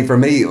always a thing for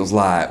me. It was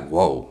like,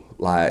 whoa,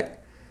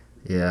 like.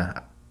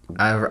 Yeah.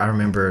 I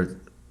remember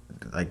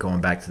like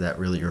going back to that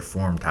really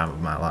Reformed time of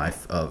my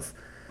life of,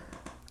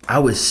 I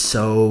was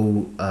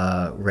so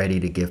ready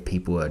to give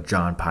people a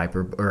John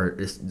Piper or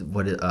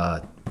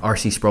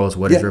R.C. Sproul's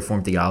What is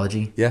Reformed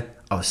Theology? Yeah.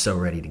 I was so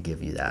ready to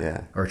give you that.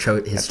 Yeah. Or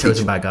his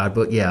Chosen by God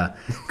book. Yeah.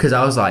 Because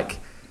I was like,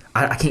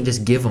 I can't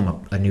just give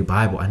them a new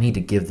Bible. I need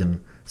to give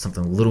them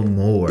something a little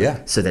more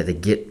so that they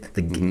get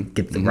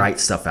the right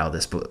stuff out of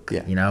this book.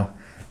 Yeah.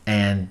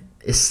 And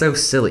it's so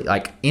silly.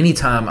 Like,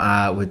 anytime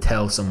I would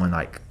tell someone,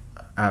 like,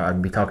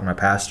 I'd be talking to my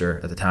pastor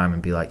at the time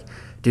and be like,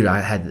 dude,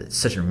 I had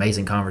such an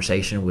amazing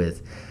conversation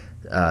with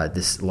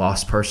this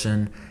lost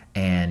person,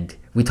 and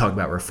we talked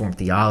about Reformed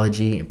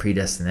theology and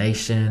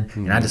predestination,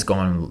 and I just go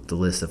on the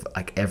list of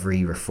like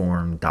every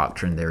Reformed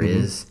doctrine there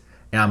is,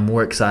 and I'm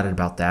more excited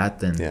about that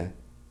than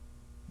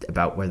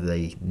about whether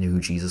they knew who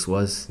Jesus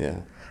was.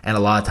 Yeah. And a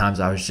lot of times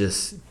I was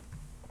just,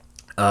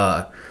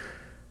 I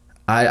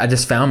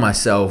just found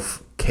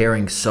myself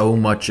caring so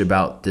much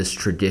about this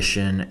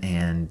tradition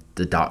and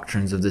the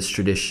doctrines of this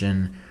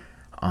tradition,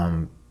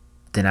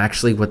 than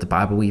actually what the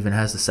Bible even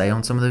has to say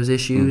on some of those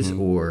issues,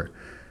 or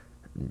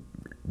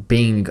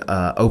being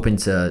open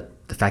to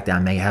the fact that I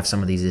may have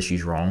some of these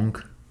issues wrong,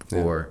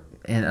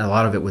 and a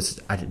lot of it was,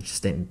 I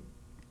just didn't,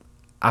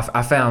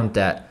 I found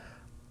that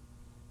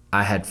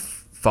I had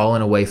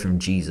fallen away from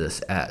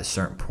Jesus at a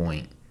certain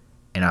point,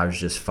 and I was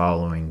just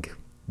following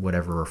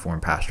whatever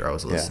Reformed pastor I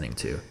was listening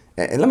to.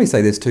 And let me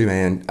say this too,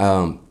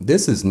 man.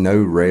 This is no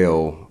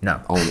rail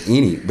on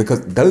any,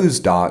 because those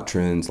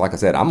doctrines, like I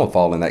said, I'm going to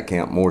fall in that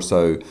camp more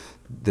so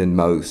than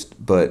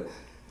most. But,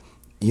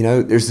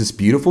 there's this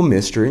beautiful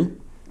mystery,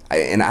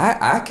 and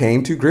I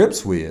came to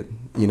grips with,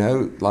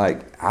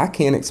 like, I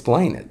can't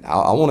explain it.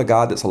 I want a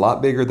God that's a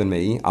lot bigger than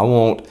me. I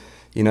want,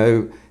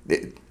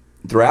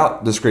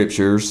 throughout the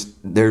scriptures,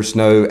 there's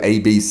no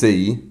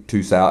ABC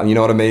to salvation. You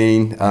know what I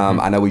mean?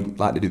 I know we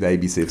like to do the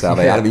ABC of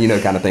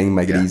salvation, kind of thing,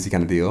 make it easy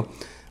kind of deal.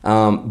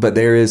 But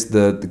there is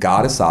the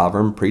God is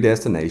sovereign,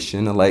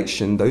 predestination,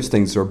 election. Those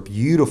things are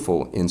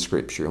beautiful in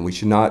Scripture, and we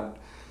should not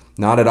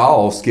at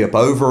all skip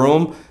over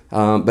them.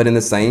 But in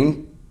the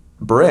same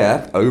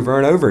breath over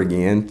and over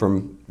again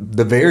from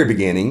the very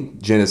beginning,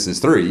 Genesis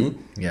 3.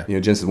 Yeah.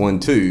 Genesis 1,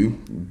 2,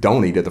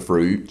 don't eat of the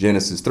fruit.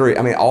 Genesis 3.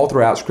 I mean, all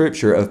throughout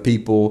Scripture of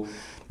people,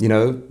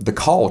 the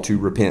call to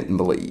repent and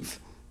believe,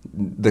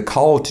 the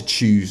call to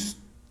choose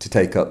to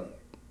take up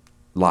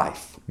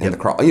life and the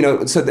cross.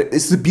 So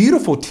it's a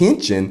beautiful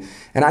tension.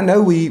 And I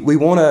know we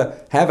want to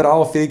have it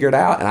all figured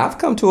out. And I've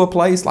come to a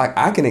place like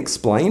I can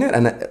explain it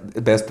and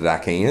the best that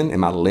I can in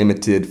my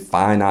limited,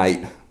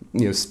 finite,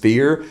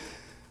 sphere.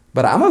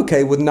 But I'm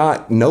okay with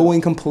not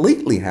knowing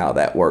completely how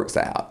that works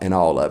out and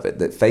all of it,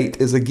 that faith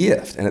is a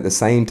gift. And at the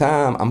same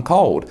time, I'm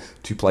called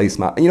to place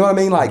my, you know what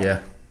I mean? Like,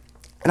 yeah.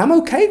 And I'm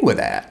okay with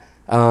that.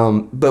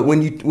 But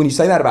when you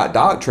say that about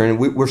doctrine,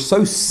 we're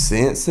so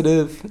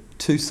sensitive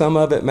to some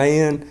of it,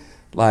 man.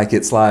 Like,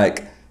 it's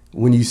like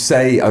when you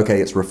say,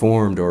 okay, it's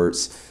Reformed or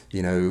it's,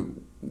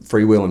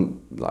 free will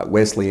and like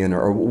Wesleyan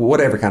or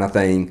whatever kind of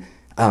thing.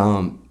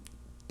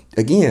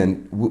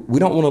 Again, we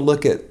don't want to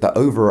look at the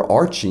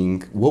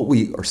overarching, what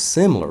we are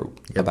similar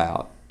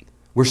about.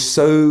 We're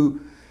so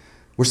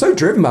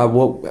driven by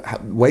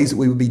ways that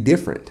we would be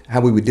different, how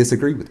we would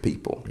disagree with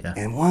people. Yeah.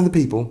 And one of the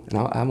people, and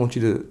I want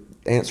you to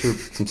answer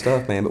some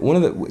stuff, man, but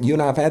you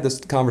and I have had this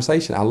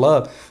conversation. I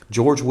love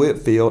George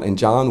Whitefield and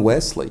John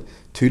Wesley,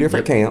 two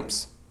different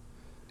camps,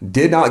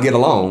 did not get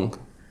along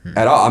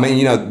at all. I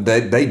mean,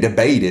 they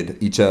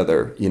debated each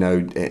other,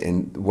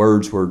 and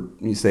words were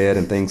said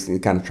and things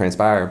kind of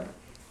transpired.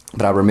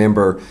 But I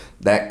remember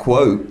that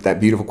quote, that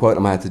beautiful quote.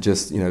 I'm going to have to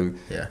just,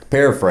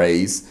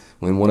 paraphrase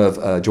when one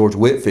of George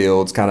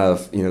Whitefield's kind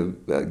of,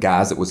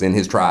 guys that was in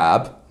his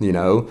tribe,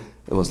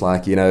 it was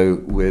like,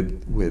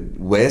 with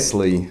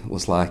Wesley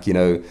was like,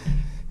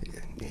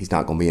 he's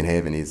not going to be in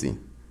heaven, is he?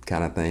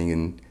 Kind of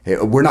thing.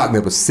 And we're not going to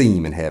be able to see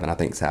him in heaven, I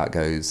think is how it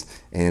goes.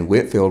 And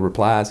Whitefield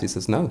replies, he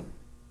says, no,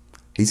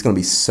 he's going to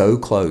be so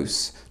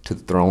close to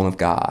the throne of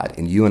God,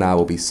 and you and I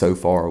will be so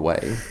far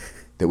away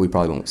that we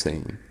probably won't see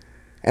him.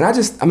 And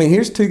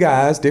here's two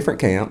guys, different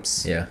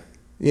camps. Yeah.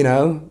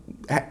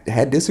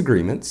 Had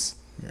disagreements.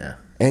 Yeah.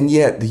 And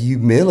yet the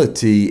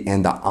humility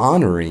and the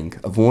honoring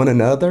of one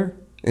another,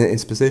 and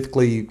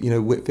specifically,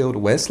 Whitefield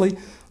and Wesley,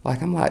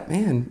 like, I'm like,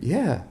 man,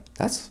 yeah,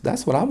 that's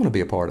what I want to be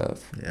a part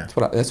of. Yeah.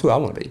 That's who I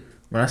want to be.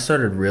 When I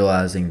started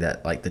realizing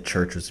that, like, the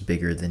church was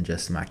bigger than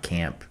just my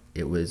camp,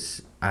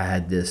 I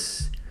had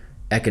this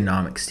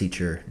economics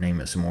teacher named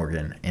Miss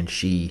Morgan, and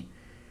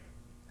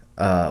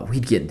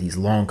we'd get these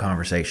long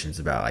conversations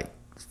about, like,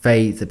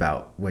 faith,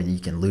 about whether you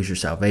can lose your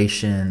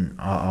salvation,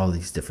 all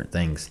these different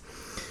things.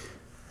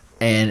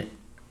 And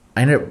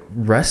I ended up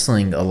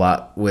wrestling a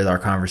lot with our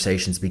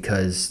conversations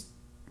because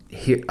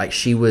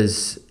she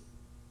was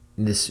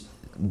this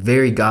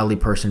very godly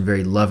person,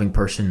 very loving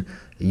person.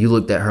 You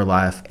looked at her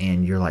life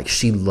and you're like,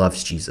 she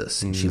loves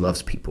Jesus. Mm-hmm. She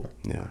loves people.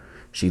 Yeah.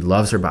 She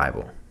loves her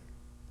Bible.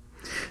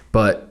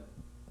 But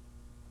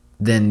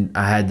then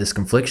I had this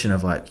confliction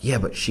of like, yeah,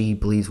 but she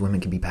believes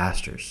women can be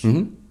pastors.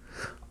 Mm-hmm.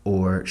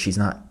 Or she's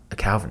not a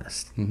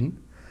Calvinist. Mm-hmm.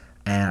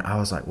 And I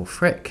was like, well,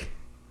 frick.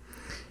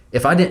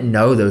 If I didn't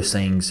know those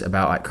things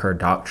about like her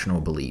doctrinal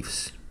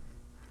beliefs,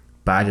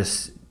 but I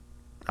just,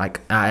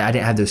 like, I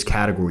didn't have those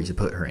categories to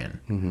put her in,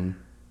 mm-hmm.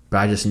 but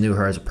I just knew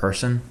her as a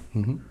person,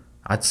 mm-hmm.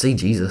 I'd see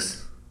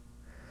Jesus.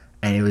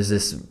 And it was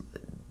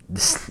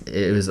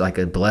it was like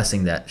a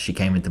blessing that she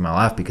came into my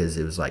life, because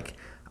it was like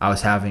I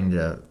was having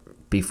to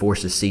be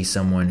forced to see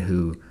someone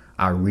who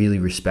I really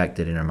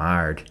respected and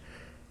admired,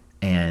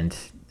 and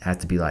had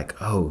to be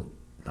like, oh,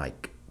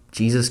 like,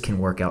 Jesus can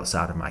work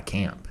outside of my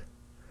camp.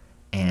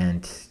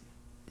 And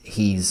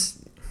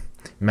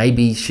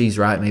maybe she's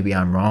right, maybe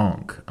I'm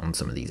wrong on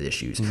some of these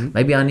issues. Mm-hmm.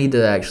 Maybe I need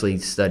to actually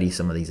study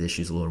some of these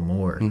issues a little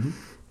more. Mm-hmm.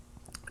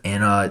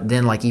 And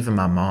then, like, even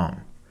my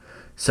mom.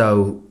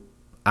 So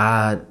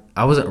I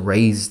wasn't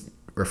raised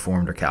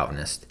Reformed or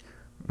Calvinist.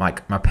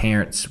 Like, my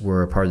parents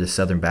were a part of the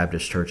Southern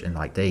Baptist Church, and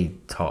like they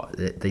taught,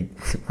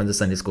 when the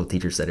Sunday school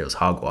teacher said it was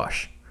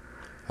hogwash.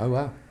 Oh,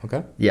 wow.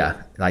 Okay.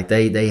 Yeah, like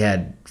they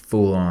had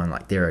full on,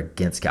 like, they're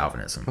against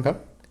Calvinism. Okay.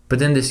 But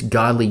then this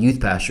godly youth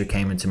pastor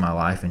came into my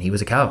life, and he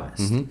was a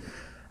Calvinist. Mm-hmm.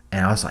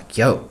 And I was like,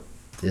 yo,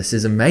 this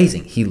is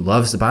amazing. He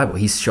loves the Bible.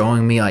 He's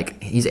showing me,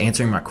 like, he's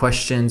answering my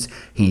questions.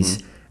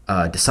 He's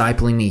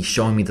discipling me. He's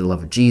showing me the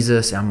love of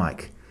Jesus. And I'm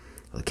like,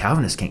 well, the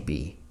Calvinist can't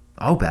be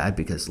all bad,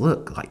 because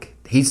look, like,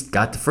 he's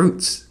got the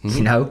fruits,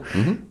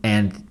 Mm-hmm.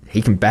 and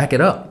he can back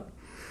it up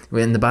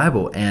in the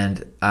Bible.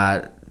 And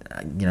I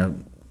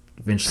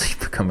eventually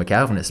become a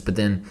Calvinist. But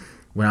then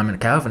when I'm a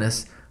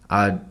Calvinist,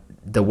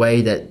 the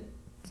way that,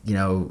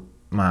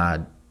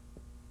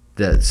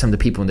 some of the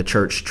people in the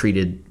church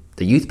treated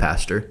the youth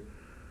pastor,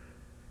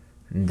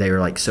 they were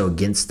like so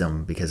against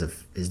him because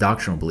of his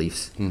doctrinal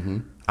beliefs. Mm-hmm.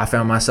 I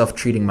found myself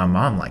treating my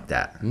mom like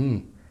that,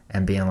 and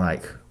being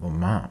like, well,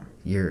 Mom,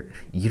 you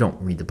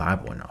don't read the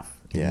Bible enough.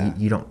 Yeah.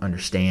 You don't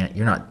understand.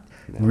 You're not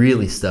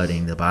really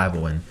studying the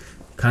Bible, and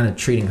kind of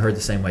treating her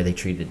the same way they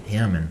treated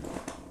him.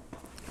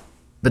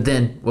 But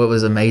then what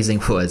was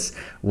amazing was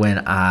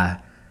when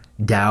I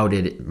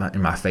doubted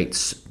in my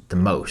faith the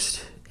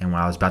most, and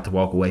when I was about to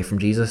walk away from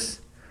Jesus,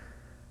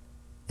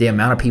 the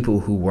amount of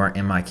people who weren't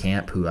in my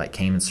camp who like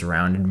came and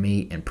surrounded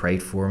me and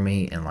prayed for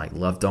me and like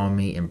loved on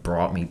me and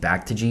brought me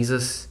back to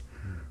Jesus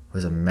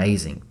was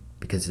amazing,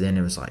 because then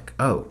it was like,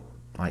 oh,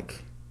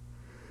 like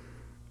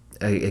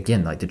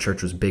again, like the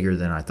church was bigger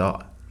than I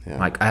thought. Yeah.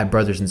 Like I had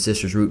brothers and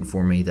sisters rooting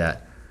for me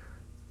that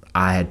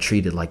I had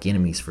treated like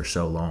enemies for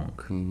so long.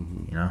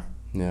 You know?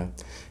 Yeah.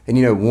 And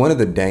you know, one of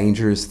the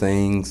dangerous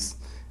things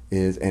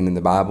is, and in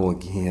the Bible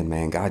again,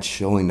 man, God's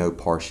showing no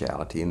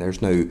partiality, and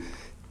there's no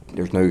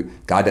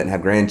God doesn't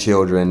have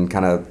grandchildren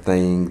kind of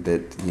thing,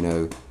 that, you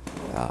know,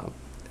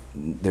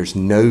 there's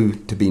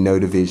to be no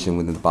division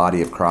within the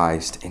body of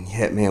Christ. And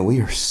yet, man,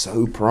 we are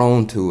so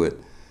prone to it.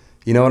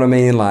 You know what I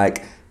mean?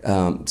 Like,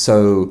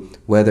 so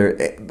whether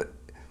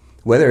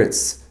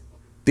it's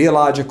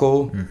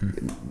theological,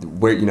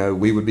 where, you know,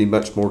 we would be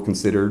much more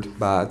considered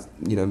by,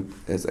 you know,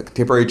 as a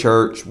contemporary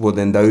church, well,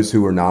 than those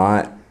who are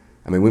not.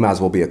 I mean, we might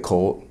as well be a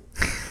cult.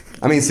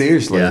 I mean,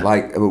 seriously,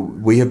 like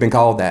we have been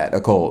called that, a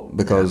cult,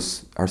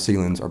 because our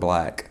ceilings are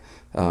black,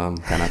 kind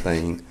of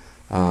thing.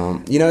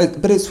 You know,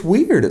 but it's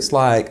weird. It's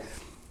like,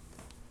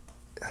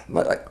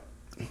 let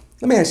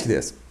me ask you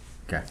this.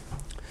 Okay.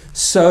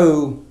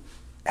 So,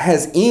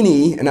 has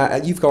any,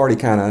 and you've already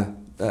kind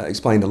of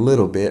explained a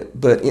little bit,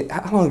 but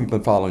how long have you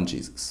been following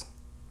Jesus?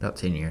 About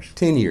 10 years.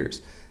 10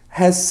 years.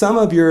 Has some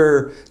of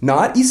your,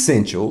 not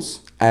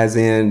essentials, as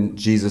in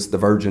Jesus, the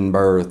virgin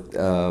birth,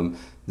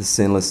 the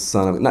sinless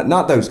son of,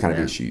 not those kind of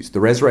issues.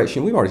 The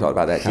resurrection, we've already talked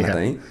about that kind of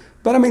thing.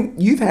 But I mean,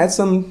 you've had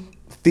some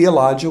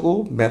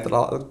theological,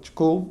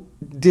 methodological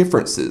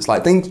differences,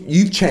 like things,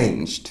 you've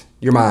changed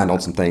your mind on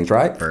some things,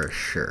 right? For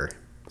sure.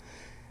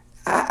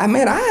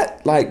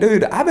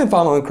 Dude, I've been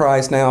following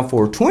Christ now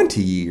for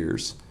 20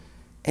 years,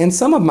 and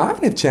some of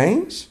mine have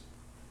changed.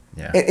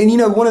 Yeah. And you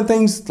know, one of the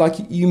things, like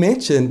you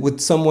mentioned, with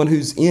someone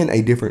who's in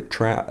a different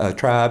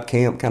tribe,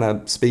 camp kind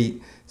of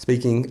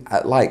speaking,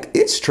 like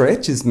it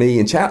stretches me,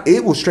 and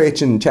it will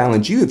stretch and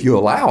challenge you if you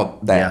allow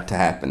that to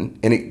happen,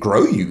 and it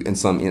grow you in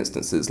some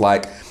instances.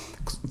 Like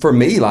for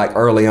me, like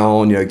early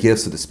on, you know,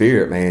 gifts of the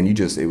Spirit, man, it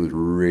was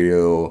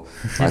real.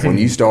 Like when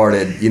you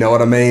started, you know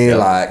what I mean?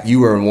 Like you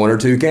were in one or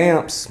two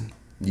camps.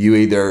 You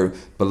either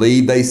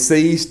believed they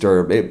ceased,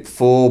 or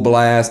full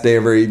blast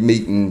every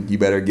meeting. You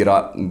better get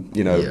up and,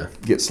 you know,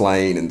 get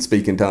slain and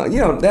speak in tongues, you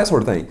know, that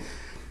sort of thing.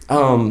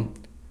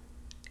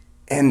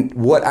 And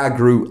what I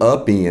grew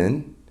up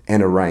in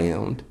and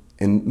around,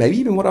 and maybe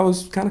even what I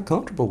was kind of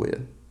comfortable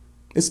with,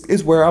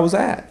 is where I was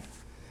at.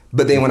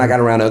 But then when I got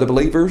around other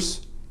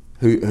believers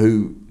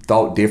who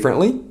thought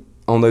differently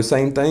on those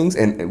same things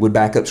and would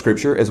back up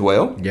Scripture as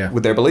well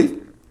with their belief,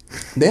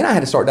 then I had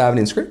to start diving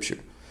in Scripture.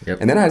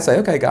 And then I had to say,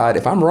 okay, God,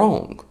 if I'm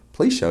wrong,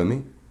 please show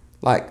me.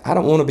 Like, I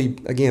don't want to be,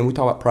 again, we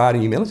talk about pride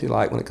and humility.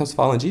 Like, when it comes to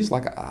following Jesus,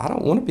 like, I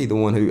don't want to be the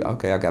one who,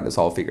 okay, I got this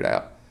all figured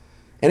out.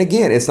 And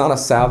again, it's not a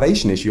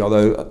salvation issue,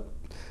 although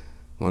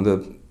one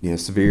of the, you know,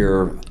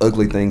 severe,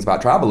 ugly things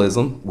about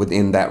tribalism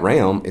within that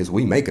realm is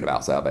we make it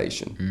about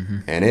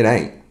salvation. And it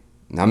ain't.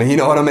 I mean, you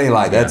know what I mean?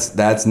 Like,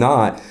 that's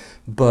not.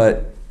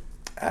 But,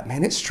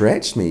 man, it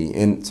stretched me.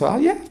 And so,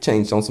 I've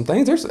changed on some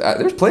things.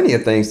 There's plenty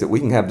of things that we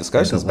can have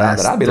discussions about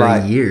that I'd be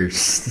like.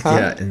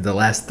 In the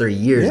last 3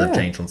 years, I've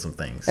changed on some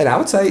things. And I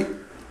would say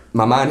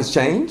my mind has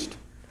changed.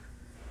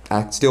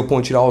 I can still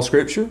point you to all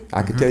Scripture.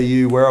 I can tell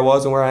you where I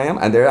was and where I am.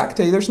 And I can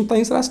tell you there's some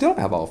things that I still don't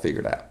have all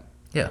figured out.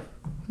 Yeah.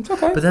 It's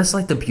okay. But that's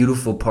like the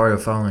beautiful part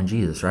of following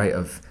Jesus, right?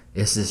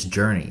 It's this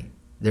journey.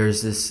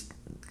 There's this,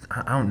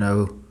 I don't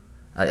know,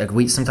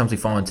 sometimes we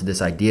fall into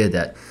this idea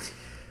that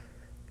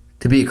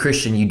to be a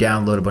Christian, you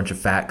download a bunch of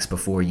facts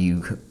before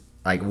you,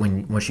 like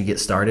once you get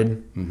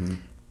started,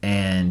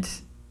 and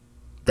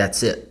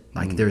that's it.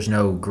 Like there's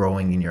no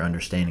growing in your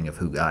understanding of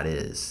who God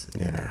is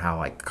and how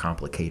like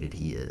complicated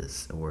He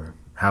is, or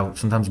how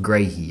sometimes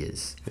gray He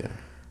is. Yeah.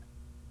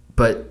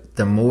 But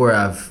the more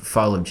I've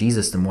followed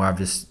Jesus, the more I've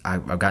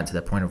gotten to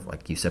that point of,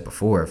 like you said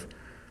before, of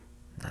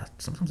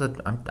sometimes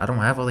I don't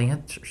have all the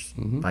answers.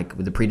 Like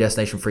with the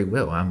predestination free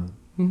will, I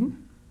don't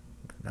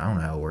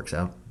know how it works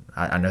out.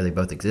 I know they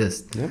both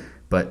exist,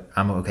 but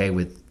I'm okay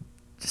with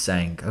just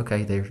saying,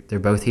 okay, they're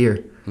both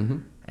here,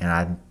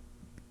 and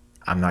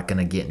I'm not going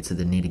to get into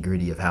the nitty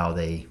gritty of how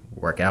they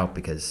work out,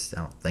 because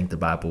I don't think the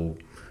Bible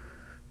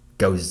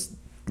goes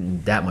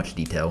that much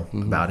detail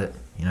about it,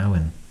 you know.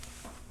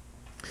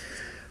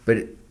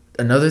 But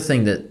another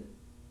thing that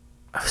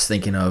I was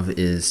thinking of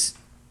is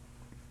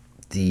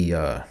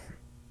the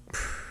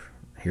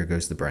here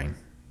goes the brain.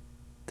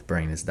 The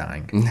brain is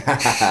dying.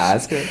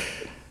 That's good.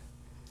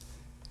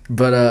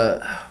 But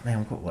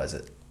man, what was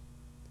it?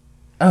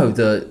 Oh,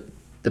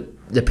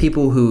 the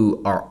people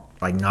who are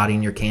like not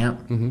in your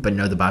camp but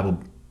know the Bible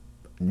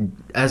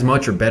as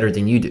much or better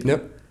than you do.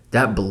 Yep.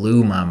 That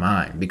blew my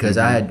mind, because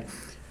I had,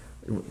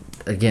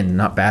 again,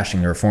 not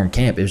bashing the Reformed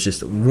camp. It was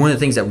just one of the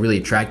things that really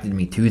attracted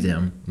me to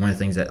them. One of the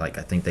things that like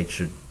I think they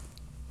should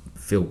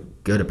feel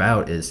good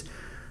about is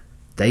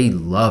they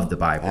love the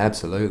Bible.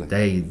 Absolutely.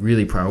 They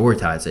really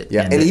prioritize it.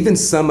 Yeah, and even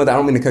some of the, I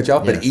don't mean to cut you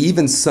off, but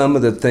even some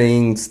of the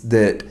things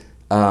that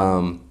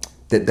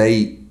that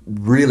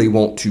really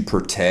want to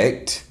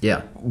protect,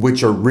 Yeah.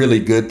 which are really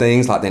good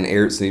things, like the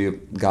inerrancy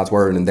of God's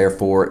word, and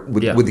therefore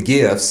with the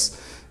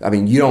gifts, I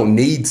mean, you don't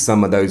need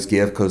some of those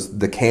gifts because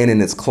the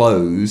canon is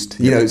closed,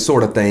 you know,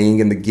 sort of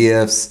thing, and the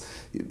gifts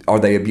are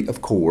they,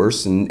 of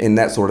course, and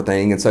that sort of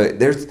thing, and so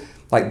there's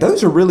like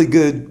those are really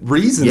good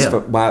reasons for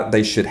why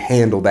they should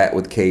handle that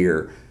with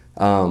care.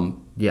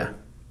 Yeah.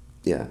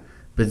 Yeah.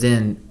 But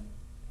then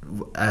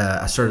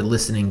I started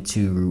listening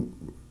to.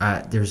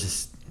 There's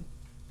this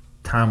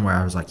time where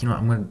I was like,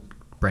 I'm going to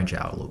branch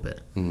out a little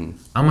bit. Mm-hmm.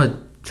 I'm going to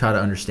try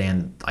to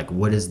understand like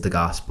what is the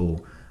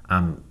gospel.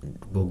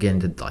 We'll get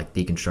into like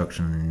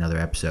deconstruction in another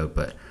episode,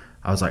 but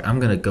I was like, I'm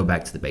going to go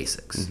back to the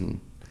basics. Mm-hmm.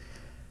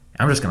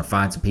 I'm just going to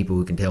find some people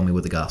who can tell me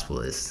what the gospel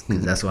is,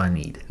 because that's what I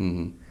need.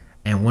 Mm-hmm.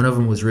 And one of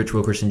them was Rich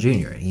Wilkerson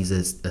Jr. He's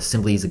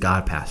he's a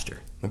God pastor.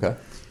 Okay.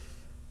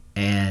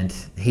 And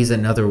he's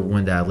another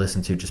one that I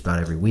listen to just about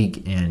every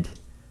week. And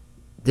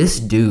this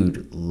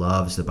dude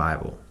loves the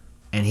Bible.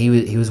 And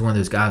he was one of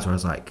those guys where I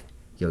was like,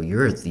 yo,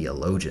 you're a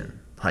theologian.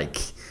 Like,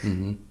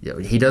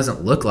 he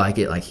doesn't look like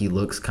it. Like, he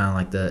looks kind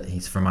of like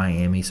he's from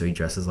Miami, so he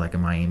dresses like a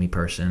Miami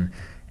person,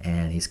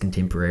 and he's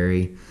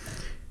contemporary.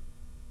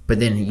 But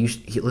then he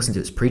listened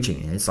to his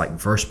preaching, and it's like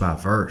verse by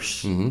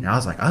verse. Mm-hmm. And I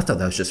was like, I thought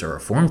that was just a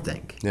Reformed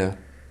thing. Yeah.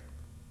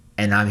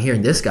 And I'm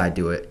hearing this guy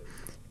do it.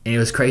 And it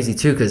was crazy,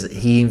 too, because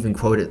he even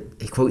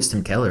quotes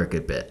Tim Keller a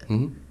good bit.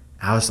 Mm-hmm.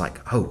 I was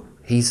like, oh,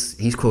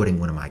 he's quoting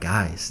one of my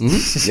guys.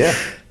 Mm-hmm. Yeah.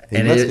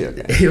 And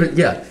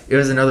it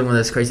was another one of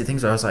those crazy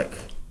things where I was like,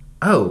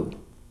 oh,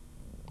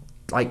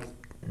 like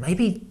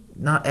maybe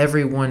not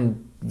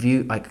everyone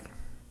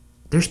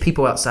there's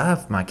people outside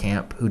of my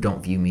camp who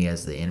don't view me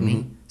as the enemy.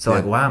 Mm-hmm. So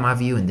like, why am I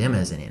viewing them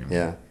as an enemy?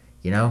 Yeah.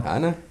 You know? I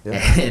know.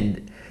 Yeah.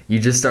 And you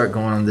just start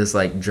going on this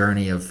like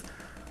journey of,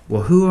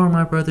 well, who are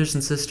my brothers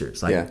and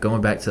sisters? Like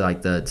going back to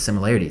like the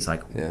similarities,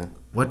 like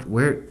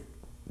where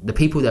the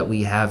people that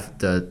we have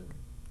the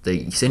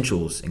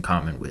essentials in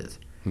common with.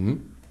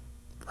 Mm-hmm.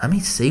 Let me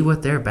see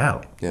what they're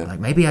about. Yeah. Like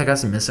maybe I got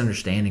some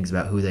misunderstandings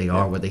about who they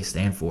are, what they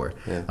stand for.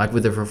 Yeah. Like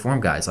with the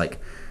Reformed guys, like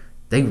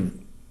they're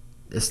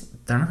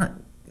not.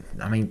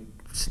 I mean,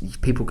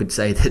 people could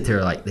say that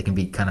they're like they can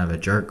be kind of a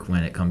jerk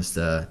when it comes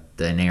to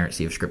the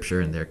inerrancy of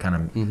Scripture, and they're kind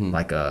of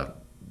like a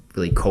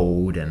really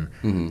cold, and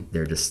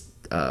they're just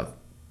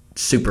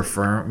super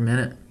firm in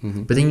it.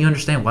 Mm-hmm. But then you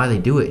understand why they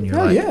do it, and you're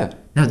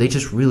no, they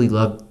just really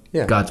love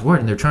God's word,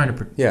 and they're trying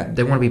to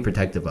they want to be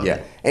protective of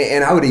it.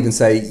 And I would even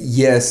say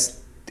yes.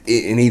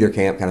 In either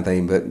camp kind of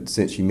thing, but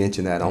since you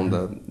mentioned that on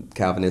the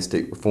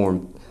Calvinistic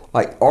Reform,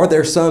 like, are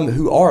there some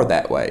who are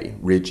that way,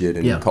 rigid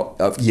and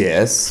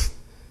yes,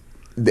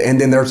 and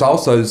then there's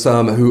also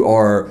some who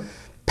are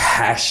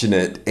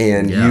passionate,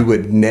 and you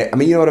would, I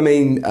mean, you know what I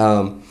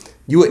mean?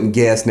 You wouldn't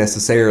guess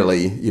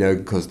necessarily,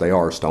 because they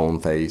are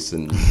stone face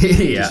and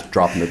just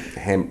dropping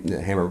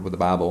the hammer with the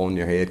Bible on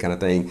your head kind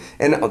of thing.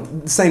 And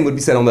the same would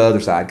be said on the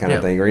other side kind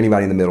of thing, or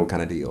anybody in the middle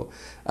kind of deal.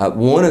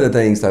 One of the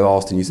things, though,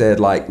 Austin, you said,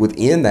 like,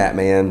 within that,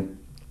 man,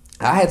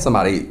 I had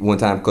somebody one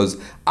time,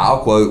 because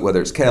I'll quote, whether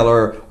it's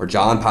Keller or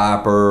John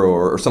Piper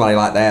or somebody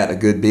like that, a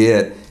good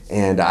bit,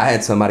 and I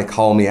had somebody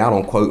call me out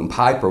on quoting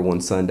Piper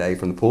one Sunday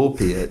from the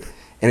pulpit,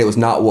 and it was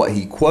not what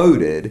he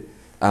quoted,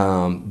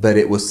 but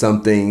it was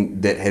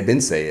something that had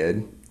been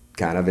said,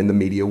 kind of in the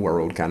media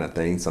world kind of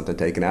thing, something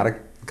taken out of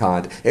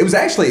context. It was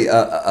actually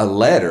a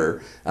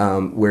letter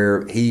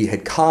where he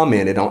had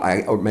commented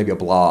on, or maybe a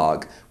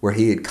blog, where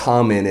he had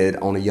commented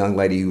on a young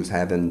lady who was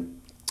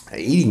having an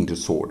eating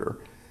disorder.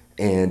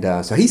 And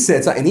so he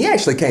said something, and he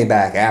actually came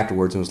back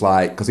afterwards and was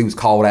like, because he was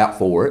called out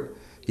for it,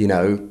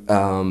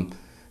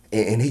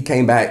 and he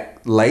came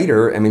back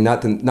later. I mean,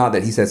 not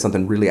that he said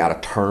something really out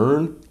of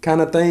turn kind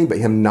of thing, but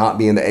him not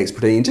being the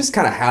expertise and just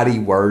kind of how he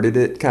worded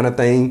it kind of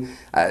thing.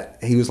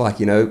 He was like,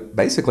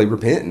 basically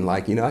repenting,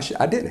 like,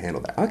 I didn't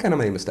handle that. I kind of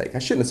made a mistake. I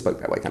shouldn't have spoke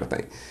that way kind of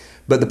thing.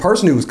 But the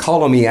person who was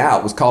calling me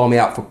out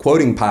for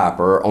quoting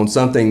Piper on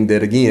something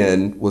that,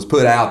 again, was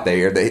put out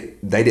there that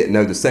they didn't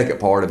know the second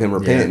part of him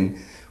repenting.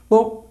 Yeah.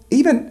 Well,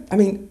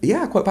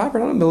 I quote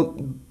Piper. I don't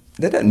know.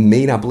 That doesn't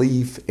mean I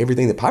believe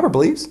everything that Piper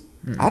believes.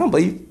 I don't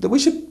believe that we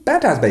should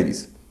baptize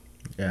babies.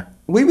 Yeah.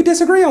 We would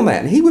disagree on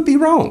that, and he would be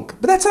wrong.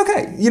 But that's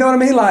okay. You know what I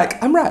mean?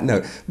 Like, I'm right.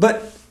 No.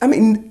 But,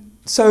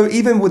 so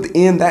even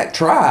within that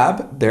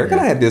tribe, they're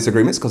going to have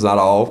disagreements, because not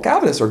all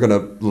Calvinists are going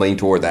to lean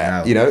toward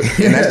that,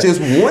 and that's just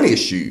one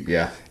issue.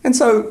 Yeah. And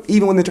so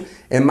even when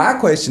and my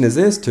question is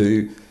this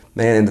too,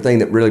 man, and the thing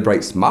that really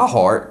breaks my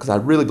heart, because I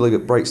really believe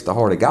it breaks the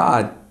heart of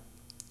God,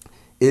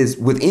 is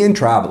within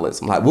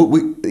tribalism. Like,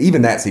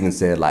 even that's even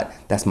said,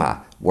 like, that's my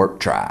work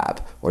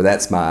tribe, or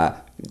that's my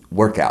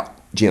workout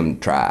gym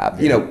tribe,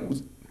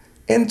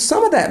 And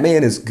some of that,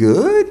 man, is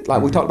good.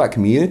 Like, we talked about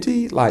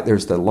community. Like,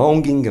 there's the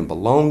longing and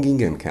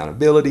belonging and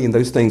accountability and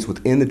those things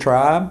within the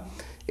tribe.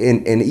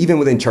 And even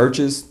within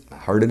churches, I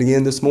heard it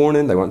again this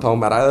morning. They weren't talking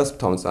about us,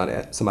 talking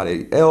about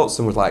somebody else.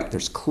 And was like,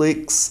 there's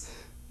cliques,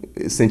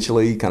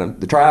 essentially, kind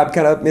of the tribe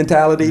kind of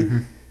mentality.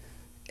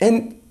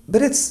 Mm-hmm.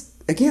 But it's,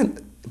 again,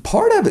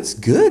 part of it's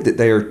good that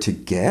they are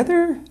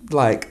together.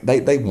 Like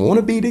they want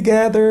to be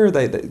together.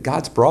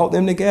 God's brought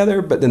them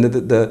together. But then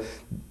the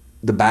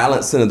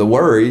balance and the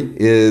worry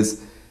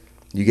is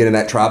you get in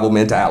that tribal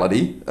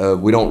mentality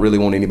of we don't really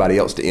want anybody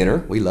else to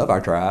enter. We love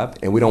our tribe,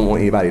 and we don't want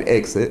anybody to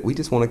exit. We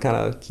just want to kind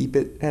of keep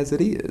it as it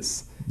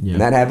is. Yeah.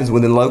 And that happens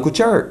within the local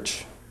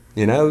church.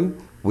 You know,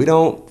 we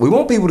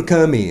want people to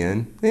come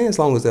in, as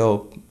long as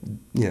they'll,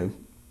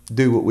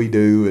 do what we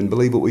do and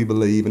believe what we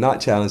believe and not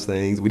challenge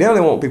things. We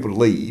definitely want people to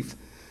leave.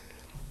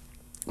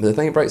 But the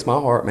thing that breaks my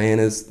heart, man,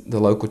 is the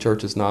local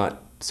church is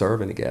not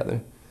serving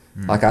together.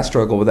 Mm-hmm. Like I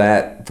struggle with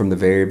that from the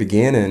very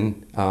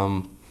beginning.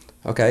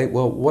 Okay,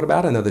 well, what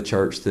about another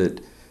church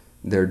that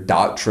their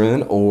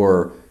doctrine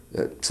or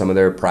some of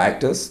their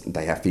practice,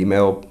 they have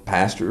female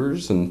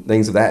pastors and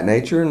things of that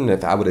nature, and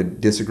if I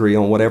would disagree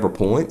on whatever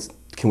points,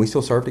 can we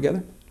still serve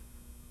together?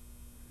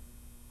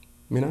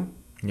 You know?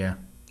 Yeah.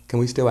 Can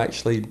we still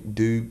actually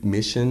do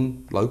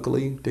mission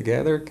locally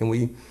together? Can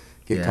we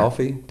get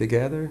coffee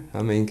together?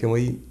 I mean, can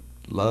we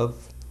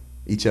love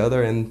each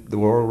other and the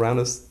world around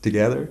us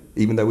together,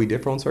 even though we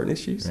differ on certain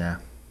issues? Yeah.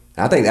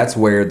 I think that's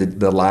where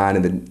the line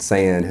in the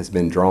sand has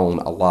been drawn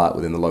a lot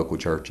within the local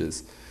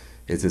churches.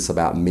 Is this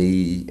about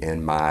me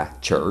and my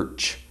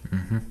church,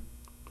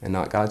 and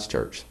not God's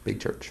church, big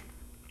church?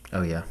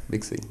 Oh, yeah.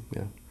 Big C,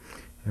 yeah.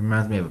 It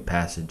reminds me of a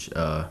passage.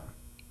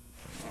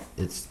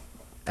 It's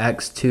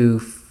Acts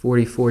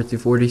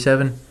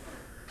 2:44-47. It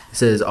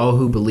says, all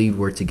who believed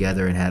were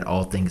together and had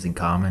all things in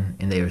common,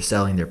 and they were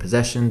selling their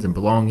possessions and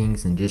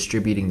belongings and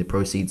distributing the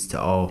proceeds to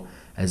all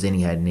as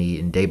any had need,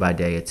 and day by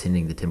day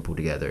attending the temple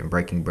together and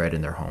breaking bread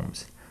in their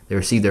homes. They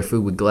received their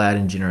food with glad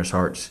and generous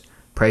hearts,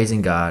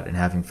 praising God and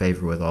having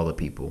favor with all the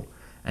people.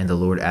 And the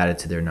Lord added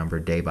to their number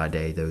day by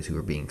day those who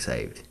were being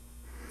saved.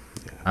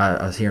 Yeah.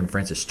 I was hearing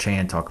Francis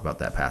Chan talk about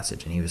that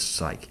passage, and he was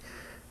just like,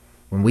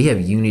 when we have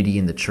unity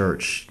in the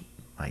church,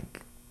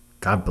 like,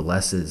 God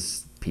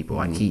blesses people.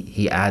 Like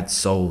he adds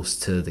souls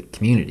to the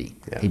community.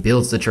 Yeah. He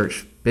builds the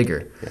church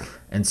bigger. Yeah.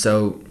 And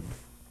so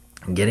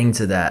getting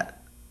to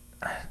that,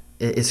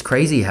 it's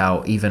crazy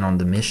how even on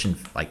the mission,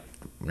 like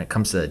when it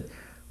comes to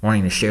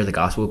wanting to share the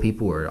gospel with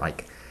people, or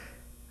like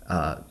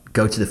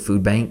go to the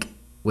food bank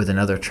with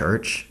another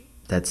church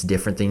that's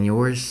different than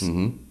yours,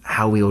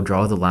 how we will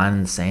draw the line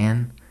in the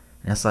sand.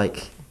 And it's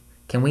like,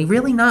 can we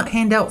really not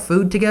hand out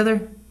food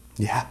together?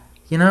 Yeah.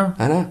 You know?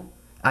 I know.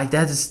 Like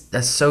that's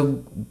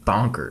so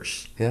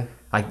bonkers. Yeah.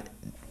 Like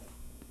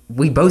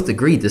we both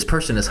agreed this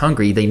person is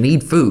hungry, they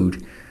need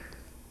food,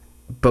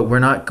 but we're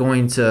not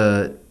going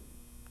to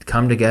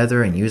come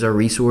together and use our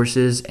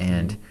resources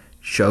and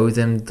show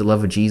them the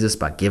love of Jesus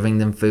by giving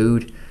them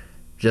food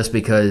just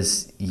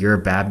because you're a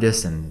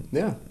Baptist and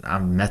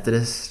I'm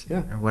Methodist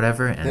or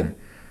whatever. And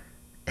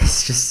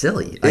it's just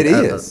silly. It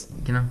is.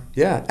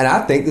 Yeah. And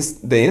I think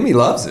the enemy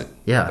loves it.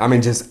 Yeah. I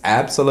mean, just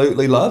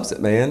absolutely loves it,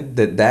 man.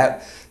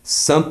 That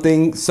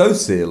something so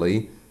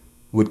silly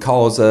would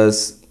cause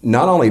us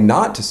not only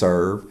not to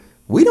serve,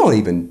 we don't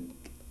even,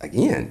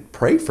 again,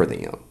 pray for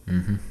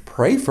them.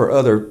 Pray for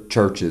other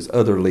churches,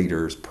 other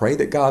leaders. Pray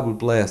that God would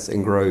bless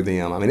and grow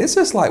them. I mean, it's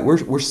just like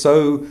we're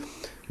so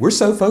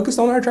focused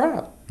on our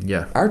tribe,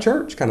 our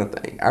church kind of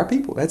thing, our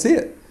people. That's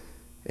it,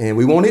 and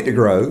we want it to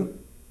grow,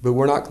 but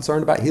we're not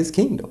concerned about His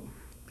kingdom.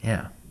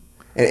 Yeah,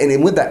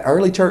 and with that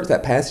early church,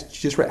 that passage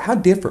you just read, how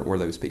different were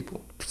those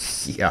people?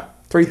 Yeah,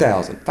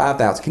 3,000,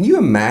 5,000. Can you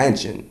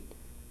imagine?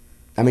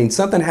 I mean,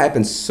 something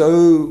happened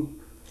so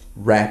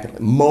rapidly,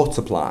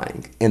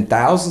 multiplying, and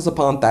thousands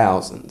upon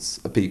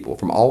thousands of people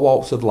from all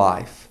walks of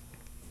life.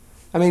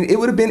 I mean, it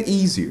would have been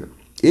easier.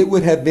 It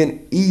would have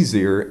been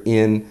easier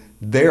in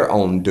their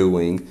own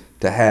doing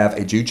to have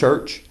a Jew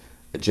church,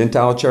 a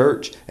Gentile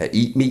church, a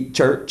eat meat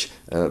church,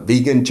 a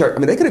vegan church. I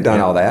mean, they could have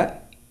done all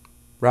that,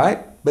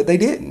 right? But they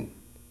didn't.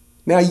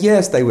 Now,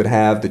 yes, they would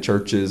have the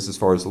churches as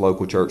far as the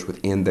local church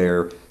within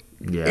their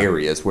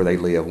areas where they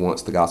live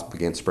once the gospel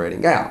began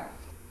spreading out.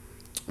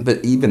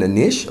 But even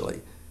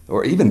initially,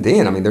 or even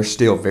then, I mean, they're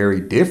still very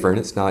different.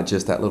 It's not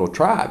just that little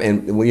tribe.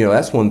 And,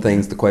 that's one of the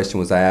things the question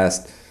was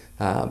asked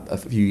a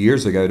few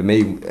years ago to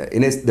me,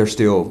 and they're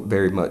still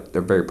they're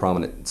very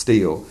prominent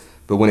still.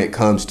 But when it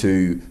comes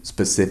to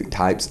specific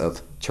types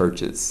of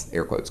churches,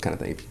 air quotes kind of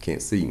thing, if you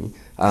can't see me,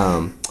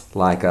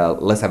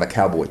 let's have a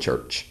cowboy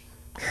church.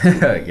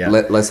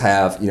 Let's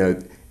have,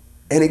 and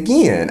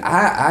again,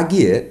 I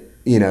get,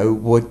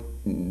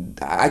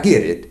 I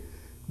get it.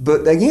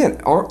 But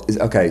again,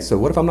 okay, so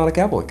what if I'm not a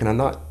cowboy? Can I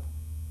not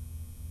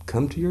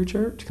come to your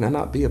church? Can I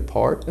not be a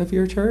part of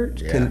your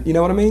church? Yeah. You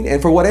know what I mean?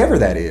 And for whatever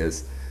that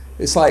is,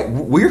 it's like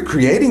we're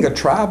creating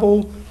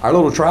our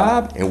little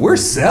tribe, and we're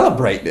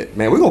celebrating it,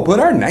 man. We're going to put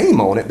our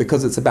name on it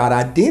because it's about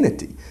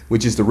identity,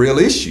 which is the real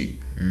issue.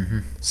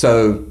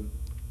 So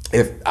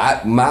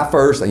I've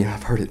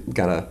heard it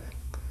kind of,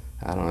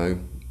 I don't know,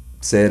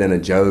 said in a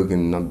joke,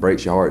 and it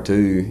breaks your heart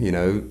too,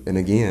 and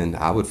again,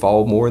 I would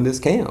fall more in this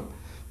camp.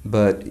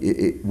 But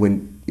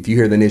if you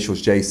hear the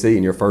initials JC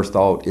and your first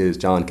thought is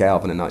John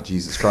Calvin and not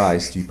Jesus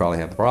Christ, you probably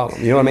have the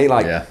problem. You know what I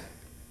mean?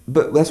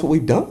 But that's what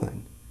we've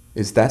done.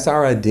 That's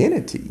our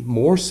identity,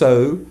 more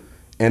so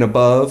and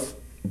above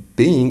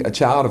being a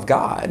child of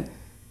God,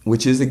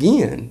 which is,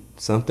 again,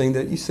 something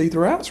that you see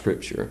throughout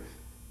Scripture,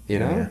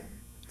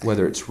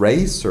 whether it's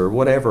race or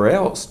whatever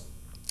else,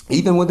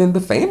 even within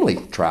the family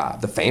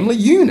tribe, the family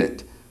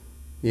unit,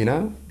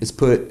 is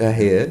put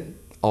ahead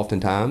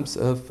oftentimes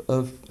of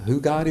who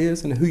God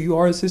is and who you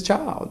are as his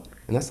child.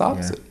 And that's the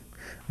opposite. Yeah.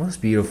 What's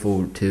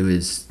beautiful, too,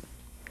 is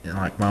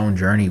like my own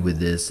journey with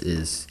this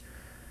is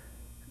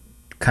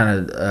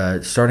kind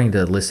of starting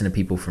to listen to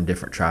people from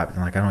different tribes.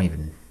 And like, I don't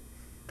even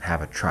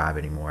have a tribe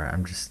anymore.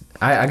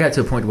 I got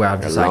to a point where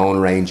I'm just Lone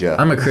Ranger.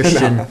 I'm a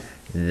Christian.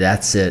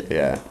 That's it.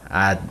 Yeah.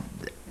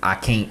 I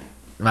can't,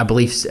 my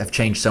beliefs have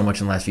changed so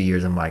much in the last few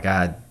years. I'm like,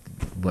 I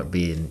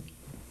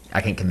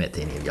can't commit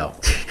to any of y'all.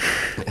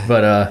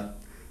 But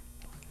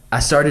I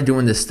started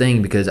doing this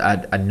thing because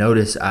I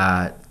noticed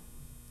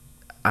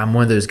I'm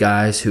one of those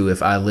guys who,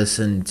 if I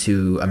listen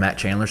to a Matt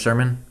Chandler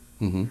sermon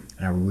and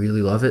I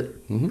really love it,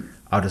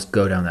 I'll just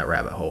go down that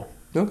rabbit hole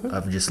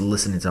of just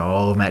listening to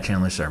all of Matt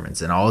Chandler's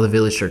sermons and all the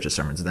Village Church's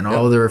sermons and then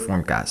all the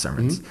Reformed guys'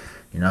 sermons,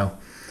 And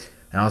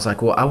I was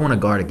like, well, I want to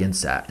guard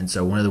against that. And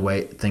so one of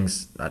the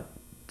things I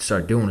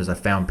started doing is I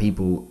found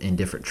people in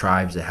different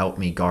tribes that helped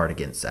me guard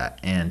against that.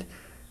 And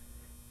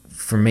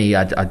for me,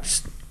 I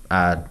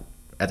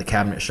at the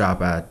cabinet shop,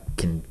 while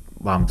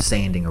I'm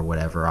sanding or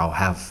whatever, I'll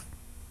have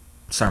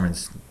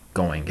sermons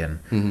going,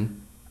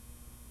 and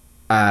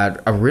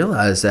I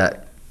realized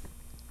that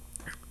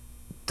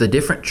the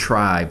different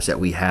tribes that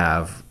we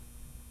have,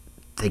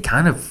 they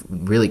kind of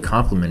really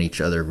complement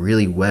each other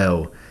really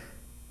well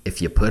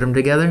if you put them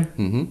together.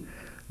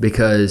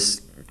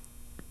 Because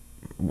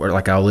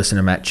like I'll listen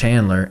to Matt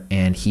Chandler,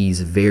 and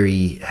he's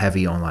very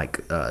heavy on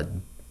like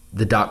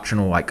the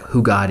doctrinal, like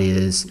who God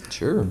is,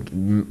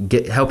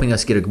 helping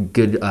us get a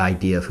good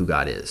idea of who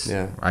God is,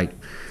 right?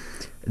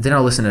 Then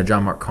I'll listen to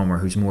John Mark Comer,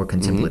 who's more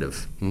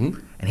contemplative,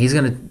 and he's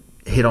going to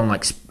hit on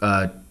like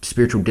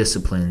spiritual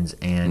disciplines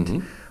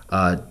and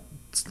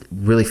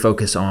really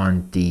focus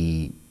on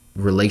the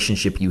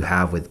relationship you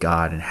have with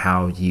God and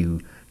how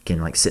you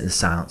can like sit in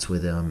silence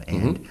with Him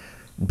and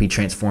be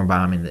transformed by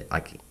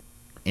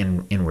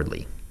Him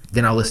inwardly.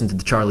 Then I'll listen to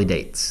the Charlie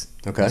Dates.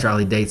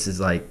 Charlie Dates is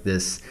like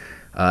this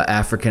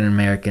African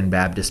American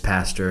Baptist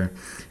pastor,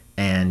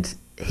 and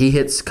he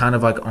hits kind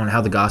of like on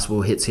how the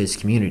gospel hits his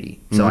community.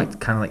 So like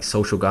kind of like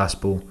social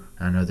gospel.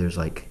 I know there's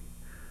like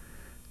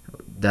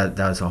that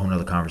was a whole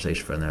nother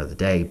conversation for another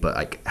day, but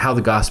like how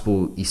the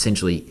gospel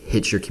essentially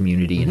hits your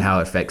community and how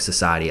it affects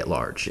society at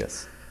large.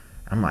 Yes.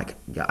 I'm like,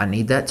 yeah, I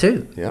need that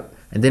too. Yeah.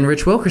 And then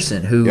Rich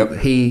Wilkerson, who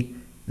the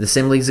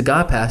Assemblies of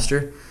God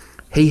pastor,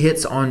 he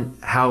hits on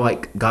how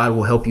like God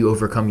will help you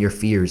overcome your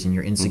fears and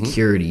your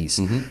insecurities.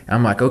 And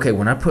I'm like, okay,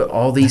 when I put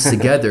all these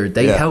together,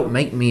 they help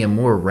make me a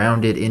more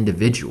rounded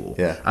individual.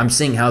 I'm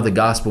seeing how the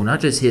gospel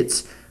not just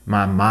hits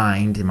my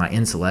mind and my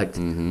intellect,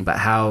 but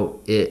how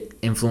it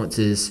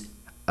influences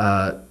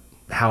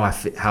how I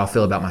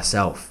feel about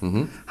myself,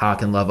 how I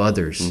can love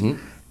others,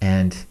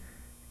 and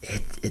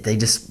they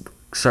just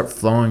start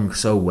flowing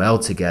so well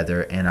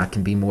together, and I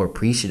can be more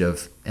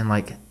appreciative. And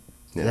like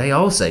they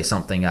all say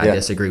something I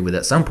disagree with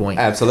at some point.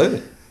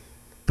 Absolutely.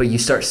 But you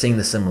start seeing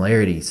the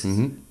similarities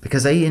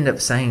because they end up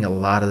saying a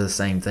lot of the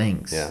same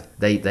things.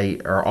 They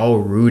are all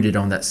rooted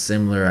on that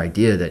similar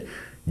idea that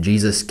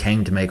Jesus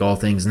came to make all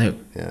things new.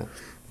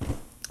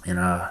 And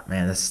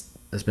man,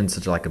 that's been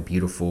such like a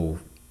beautiful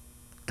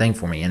thing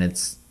for me, and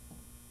it's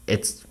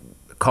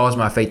caused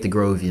my faith to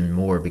grow even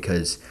more,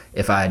 because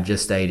if I had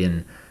just stayed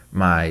in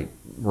my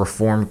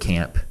Reformed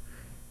camp,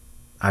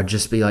 I'd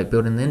just be like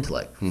building the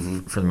intellect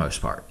for the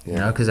most part,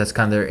 because that's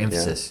kind of their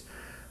emphasis.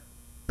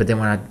 But then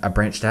when I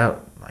branched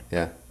out,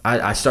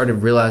 I started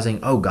realizing,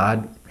 oh,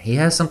 God, He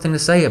has something to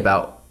say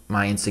about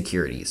my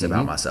insecurities,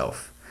 about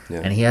myself.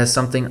 And He has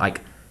something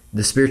like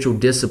the spiritual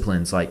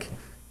disciplines, like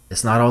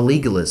it's not all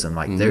legalism.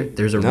 Like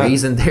there's a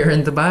reason they're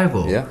in the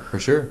Bible. Yeah, for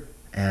sure.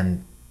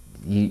 And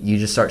you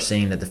just start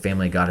seeing that the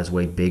family of God is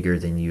way bigger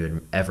than you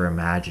would ever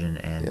imagine.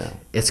 And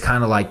it's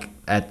kind of like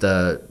I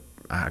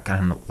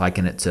kind of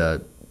liken it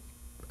to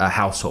a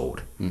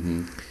household.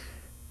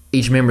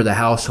 Each member of the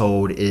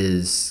household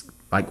is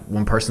like,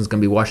 one person's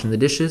going to be washing the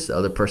dishes, the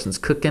other person's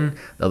cooking,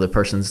 the other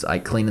person's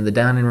like cleaning the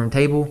dining room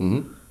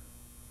table.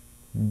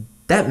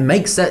 That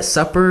makes that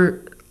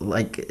supper,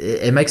 like,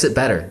 it makes it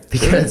better,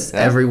 because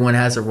everyone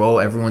has a role,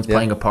 everyone's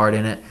playing a part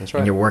in it,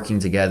 and you're working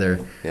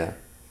together.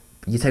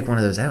 You take one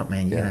of those out,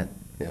 man,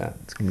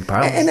 it's going to be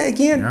powerful. And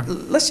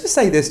again, let's just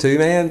say this too,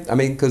 man. I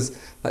mean, because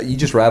you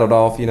just rattled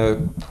off,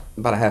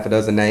 about a half a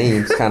dozen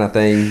names kind of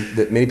thing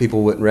that many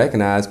people wouldn't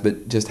recognize,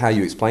 but just how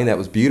you explained that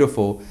was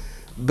beautiful.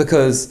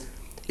 Because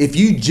if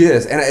you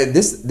just, and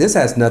this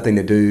has nothing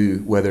to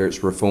do whether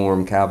it's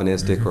Reformed,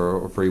 Calvinistic,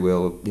 or Free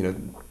Will,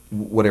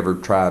 whatever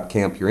tribe,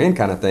 camp you're in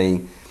kind of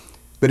thing.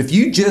 But if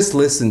you just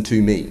listen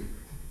to me,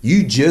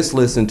 you just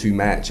listen to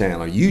Matt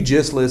Chandler, you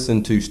just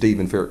listen to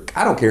Stephen Farrar,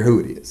 I don't care who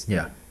it is.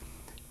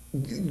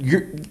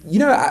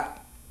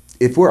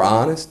 If we're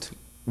honest,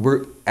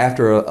 we're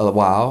after a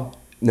while,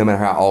 no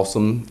matter how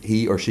awesome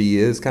he or she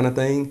is kind of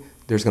thing,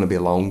 there's going to be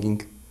a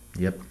longing.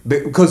 Yep.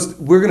 Because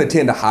we're going to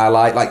tend to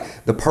highlight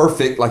like the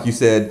perfect, like you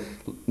said,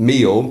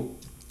 meal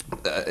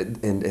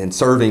and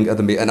serving of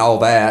the meal and all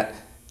that.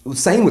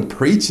 Same with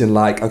preaching.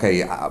 Like,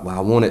 okay, I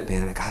want it,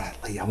 man.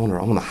 I want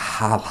to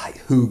highlight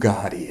who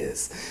God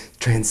is,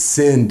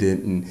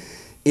 transcendent and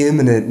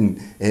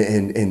imminent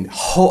and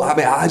whole. I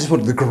mean, I just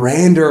want the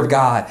grandeur of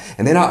God.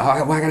 And then I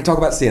got to talk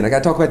about sin. I got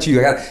to talk about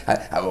you.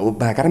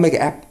 I got to make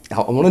it. I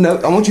want to know.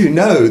 I want you to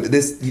know that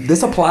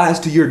this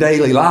applies to your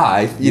daily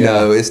life. You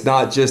know, it's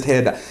not just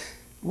head.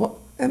 Well,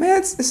 I mean,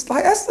 it's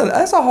like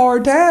that's a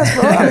hard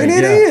task, bro. I mean,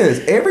 it is.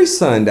 Every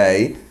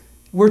Sunday,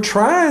 we're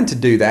trying to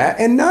do that,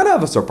 and none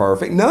of us are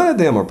perfect. None of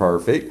them are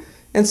perfect,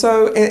 and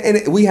so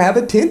and we have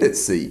a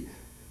tendency,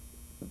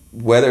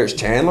 whether it's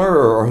Chandler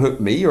or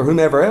me or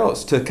whomever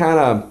else, to kind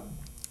of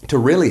to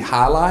really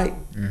highlight,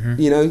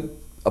 you know,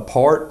 a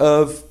part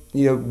of,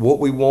 you know, what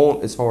we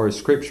want as far as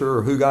Scripture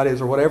or who God is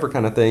or whatever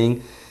kind of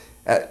thing.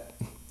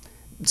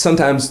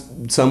 Sometimes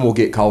some will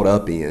get caught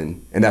up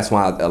in, and that's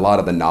why a lot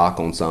of the knock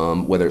on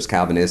some, whether it's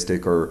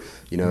Calvinistic or,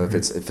 you know, if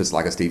it's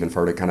like a Stephen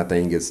Furtick kind of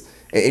thing, is,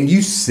 and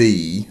you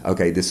see,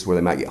 okay, this is where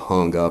they might get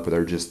hung up, or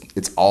they're just,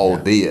 it's all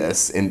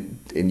this, and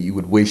you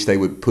would wish they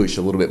would push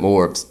a little bit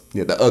more of,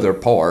 you know, the other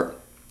part,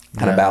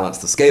 kind of balance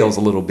the scales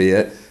a little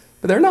bit,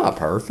 but they're not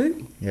perfect.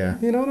 Yeah.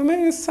 You know what I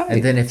mean? It's tight.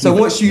 And then if so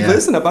once you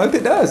listen to both,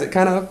 it does. It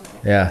kind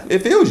of, it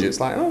feels you. It's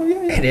like, oh,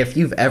 yeah. And if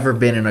you've ever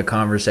been in a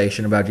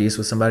conversation about Jesus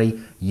with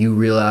somebody, you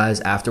realize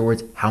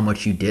afterwards how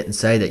much you didn't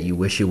say that you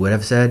wish you would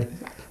have said.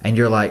 And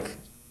you're like,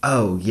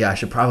 oh, yeah, I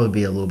should probably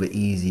be a little bit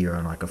easier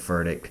on like a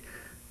Furtick.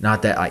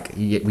 Not that like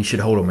we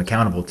should hold them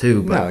accountable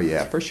too. But no,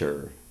 yeah, for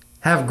sure.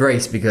 Have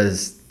grace,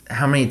 because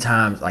how many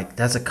times, like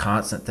that's a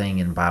constant thing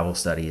in Bible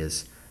study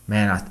is,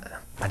 man,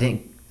 I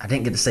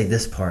didn't get to say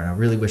this part, and I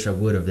really wish I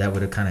would have. That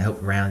would have kind of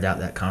helped round out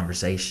that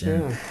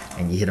conversation.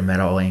 And you hit them at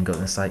all angles,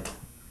 and it's like,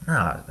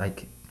 nah,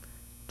 like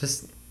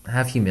just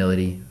have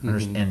humility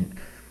and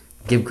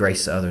give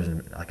grace to others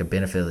and like a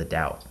benefit of the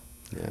doubt.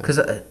 Because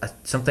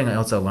something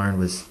else I learned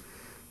was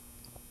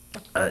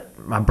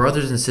my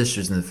brothers and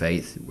sisters in the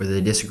faith, whether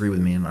they disagree with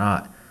me or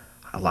not,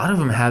 a lot of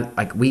them have,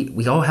 like,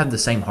 we all have the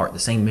same heart, the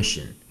same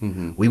mission.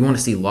 We want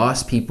to see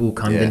lost people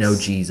come to know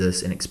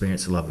Jesus and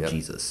experience the love of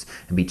Jesus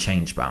and be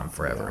changed by him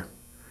forever.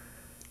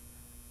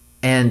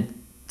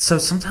 And so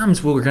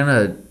sometimes we're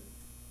gonna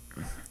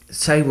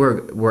say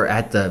we're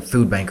at the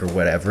food bank or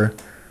whatever.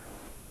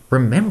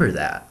 Remember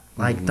that,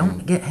 like,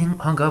 don't get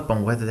hung up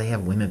on whether they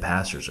have women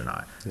pastors or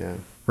not.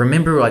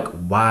 Remember, like,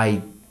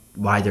 why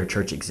their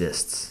church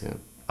exists.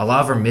 A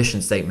lot of our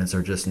mission statements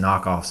are just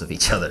knockoffs of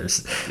each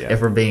other's,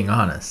 if we're being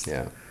honest.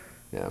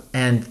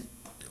 And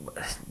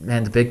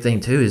man, the big thing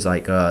too is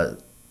like,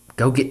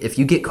 if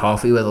you get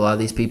coffee with a lot of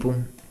these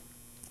people,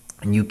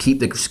 and you keep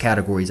the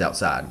categories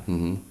outside.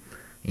 And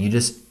you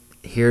just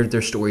hear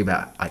their story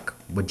about like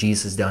what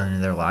Jesus has done in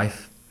their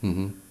life,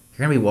 you're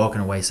gonna be walking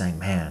away saying,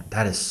 man,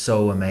 that is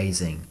so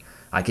amazing.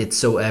 Like, it's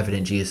so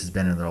evident Jesus has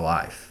been in their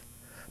life.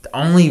 The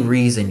only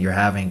reason you're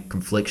having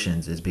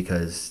conflictions is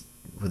because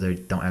they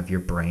don't have your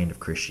brand of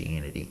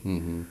Christianity.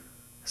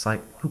 It's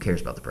like, who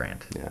cares about the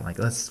brand? Like,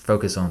 let's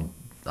focus on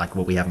like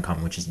what we have in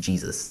common, which is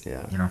Jesus.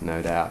 You know?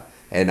 No doubt.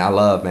 And I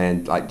love,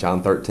 man, like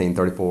John 13,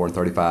 34 and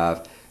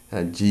 35,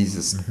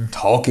 Jesus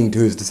talking to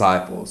his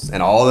disciples,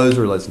 and all those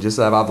are listening. Just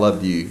as I've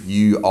loved you,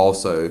 you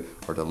also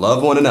are to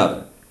love one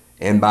another.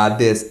 And by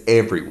this,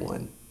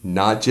 everyone,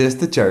 not just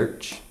the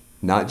church,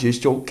 not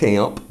just your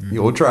camp,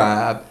 your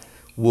tribe,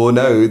 will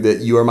know that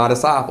you are my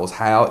disciples.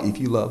 How? If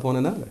you love one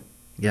another.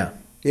 Yeah,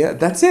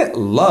 that's it.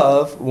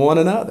 Love one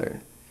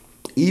another,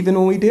 even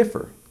when we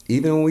differ,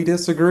 even when we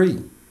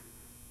disagree.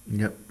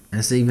 And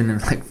it's even in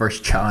like 1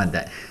 John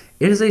that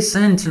it is a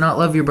sin to not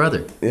love your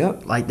brother.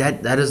 Like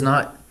that is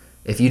not.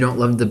 If you don't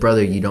love the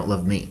brother, you don't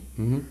love me.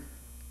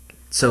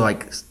 So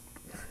like,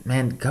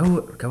 man,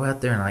 go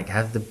out there and like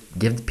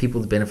give the people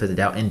the benefit of the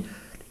doubt and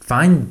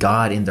find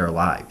God in their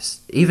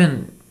lives.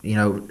 Even, you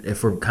know,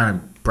 if we're kind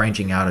of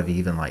branching out of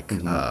even like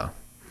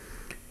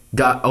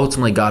God,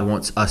 ultimately God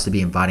wants us to be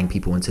inviting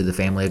people into the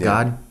family of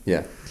God.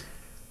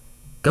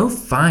 Go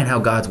find how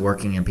God's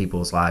working in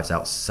people's lives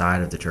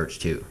outside of the church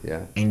too.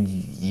 And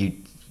you're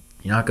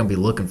not going to be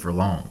looking for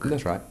long.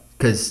 That's right.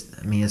 Because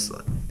I mean, it's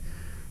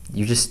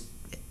you just,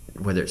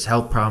 whether it's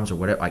health problems or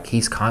whatever, like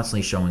he's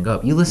constantly showing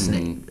up. You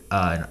listen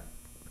to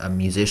a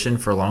musician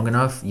for long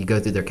enough, you go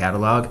through their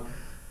catalog,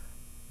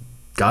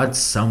 God's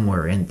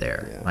somewhere in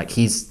there. Like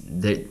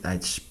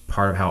that's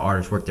part of how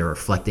artists work. They're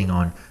reflecting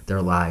on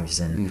their lives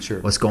and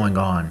what's going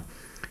on.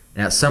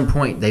 And at some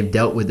point, they've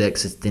dealt with the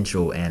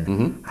existential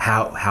and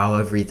how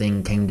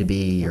everything came to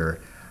be,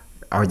 or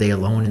are they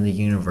alone in the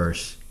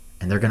universe?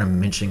 And they're going to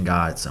mention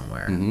God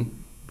somewhere.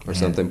 Or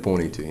something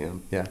pointing to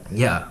him.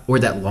 Or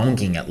that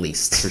longing, at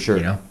least. For sure.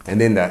 You know? And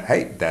then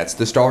that's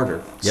the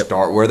starter.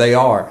 Start where they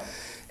are.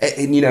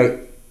 And you know,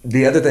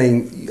 the other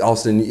thing,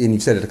 Austin, and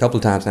you've said it a couple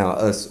of times now,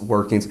 us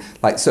working,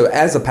 like, so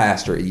as a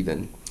pastor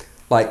even,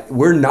 like,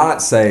 we're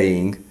not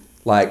saying,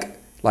 like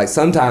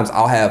sometimes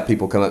I'll have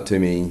people come up to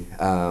me,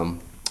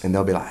 and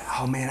they'll be like,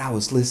 oh man, I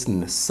was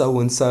listening to so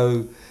and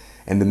so,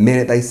 and the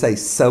minute they say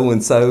so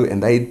and so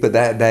and they put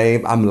that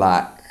name, I'm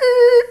like,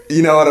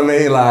 you know what I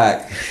mean?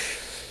 Like,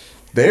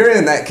 they're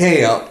in that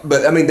camp,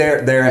 but I mean,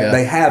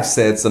 they have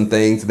said some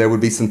things. There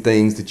would be some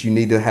things that you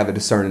need to have a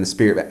discerning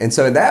spirit. And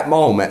so, in that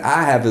moment,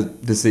 I have a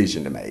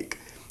decision to make.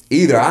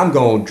 Either I'm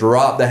going to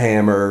drop the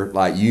hammer,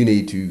 like, you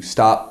need to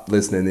stop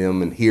listening to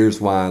them, and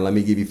here's why. Let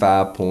me give you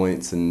 5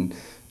 points and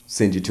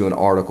send you to an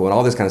article and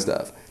all this kind of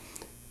stuff.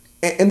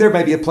 And there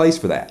may be a place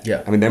for that.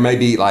 Yeah. I mean, there may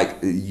be, like,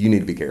 you need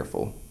to be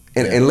careful.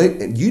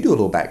 And you do a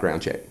little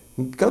background check.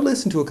 Go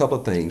listen to a couple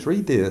of things.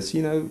 Read this,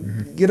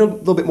 get a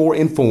little bit more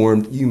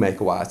informed. You make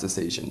a wise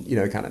decision,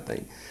 kind of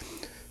thing.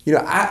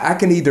 I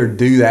can either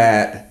do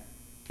that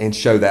and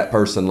show that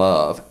person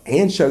love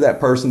and show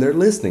that person they're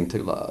listening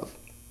to love.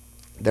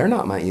 They're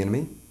not my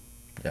enemy.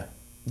 Yeah.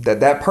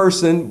 That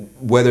person,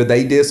 whether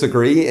they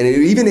disagree, and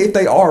even if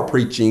they are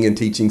preaching and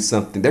teaching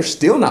something, they're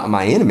still not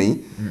my enemy.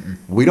 Mm-mm.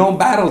 We don't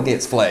battle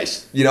against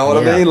flesh. You know what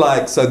I mean?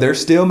 Like, so they're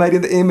still made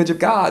in the image of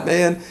God,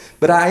 man.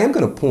 But I am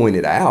going to point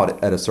it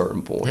out at a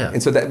certain point. Yeah.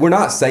 And so that we're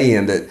not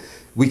saying that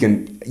we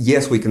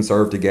can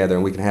serve together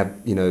and we can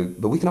have,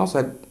 but we can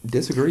also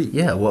disagree.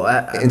 Yeah, well,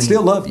 I mean,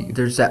 still love you.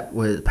 There's that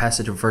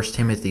passage of 1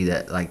 Timothy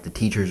that, like, the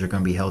teachers are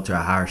going to be held to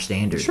a higher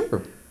standard.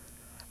 Sure.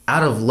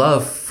 Out of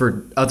love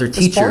for other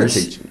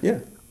teachers,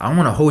 I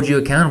want to hold you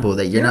accountable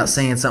that you're not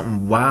saying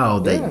something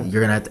wild that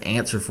you're going to have to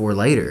answer for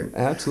later.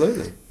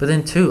 Absolutely. But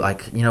then, too,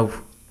 like,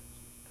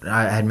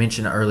 I had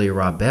mentioned earlier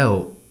Rob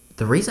Bell.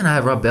 The reason I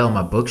have Rob Bell on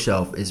my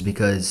bookshelf is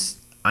because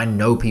I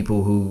know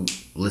people who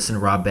listen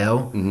to Rob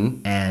Bell,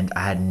 and I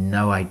had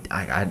no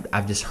idea.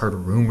 I've just heard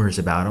rumors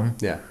about him.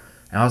 Yeah.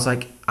 And I was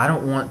like, I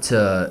don't want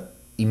to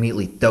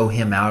immediately throw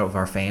him out of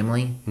our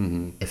family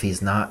if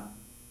he's not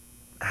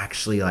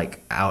actually,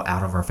 like,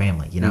 out of our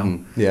family,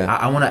 Yeah.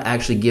 I want to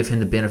actually give him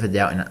the benefit of the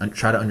doubt and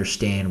try to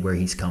understand where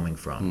he's coming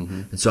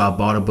from. And so I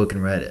bought a book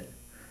and read it,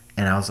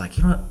 and I was like,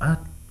 you know what, I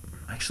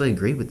actually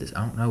agree with this.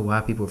 I don't know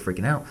why people are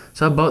freaking out.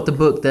 So I bought the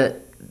book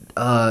that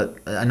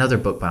another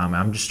book by him.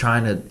 I'm just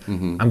trying to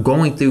I'm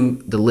going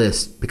through the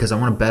list because I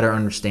want to better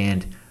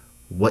understand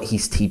what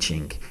he's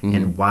teaching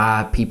and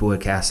why people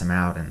would cast him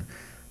out, and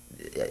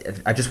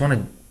I just want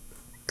to,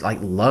 like,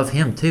 love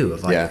him too,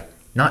 of, like,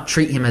 not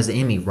treat him as the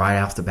enemy right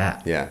off the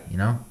bat. Yeah.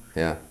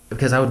 Yeah.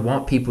 Because I would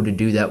want people to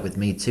do that with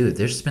me too.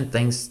 There's just been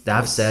things that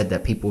I've said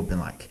that people have been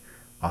like,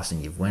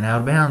 Austin, you've went out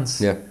of bounds.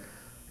 Yeah.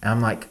 And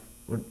I'm like,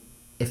 well,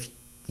 if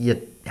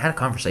you had a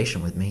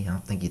conversation with me, I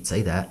don't think you'd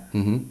say that.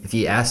 If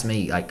you asked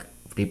me, like,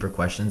 deeper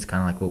questions,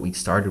 kind of like what we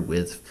started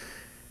with,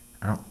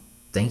 I don't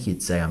think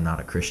you'd say I'm not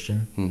a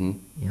Christian.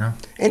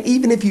 And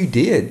even if you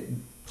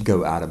did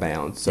go out of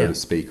bounds, so to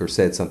speak, or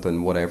said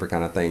something, whatever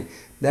kind of thing,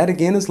 that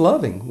again is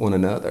loving one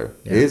another.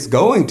 It's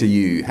going to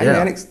you. Hey,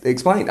 man,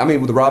 explain. I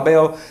mean, with Rob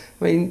Bell,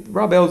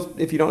 Rob Bell's,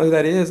 if you don't know who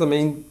that is,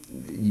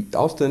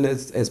 Austin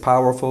is as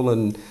powerful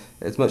and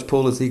as much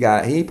pull as he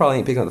got. He probably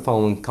ain't picking up the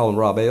phone and calling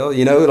Rob Bell.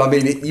 You're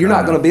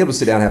not going to be able to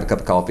sit down and have a cup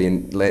of coffee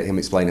and let him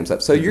explain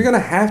himself. So you're going to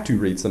have to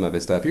read some of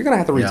his stuff. You're going to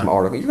have to read some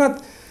articles.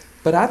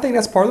 But I think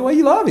that's part of the way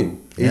you love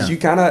him. Is you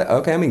kind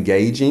of, I'm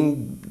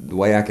engaging the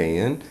way I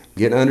can,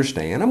 getting to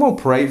understand. I'm going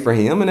to pray for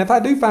him. And if I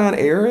do find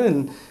error,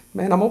 and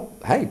man, I'm going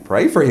to,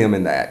 pray for him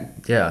in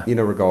that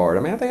regard.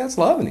 I think that's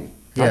loving him.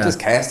 Not just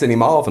casting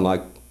him off and,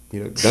 like,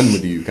 done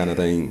with you kind of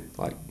thing.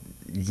 Like,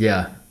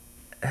 yeah.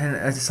 And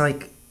it's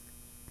like,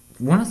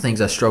 one of the things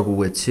I struggle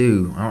with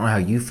too, I don't know how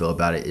you feel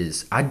about it,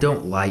 is I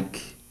don't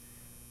like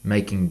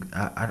making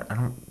I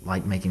don't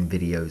like making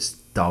videos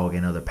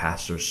dogging other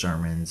pastors'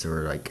 sermons,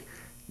 or, like,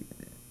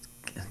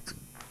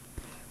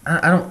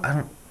 I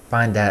don't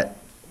find that,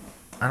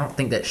 I don't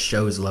think that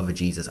shows love of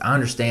Jesus. I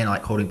understand,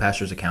 like, holding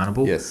pastors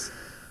accountable. Yes.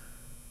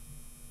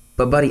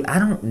 But, buddy, I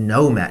don't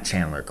know Matt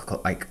Chandler,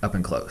 like, up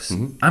and close.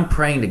 I'm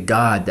praying to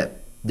God that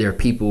there are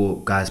people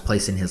God's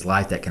placed in his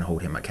life that can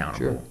hold him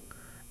accountable. Sure.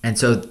 And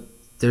so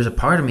there's a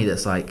part of me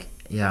that's like,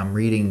 I'm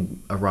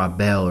reading a Rob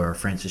Bell or a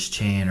Francis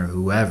Chan or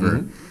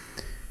whoever.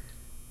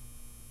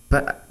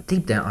 But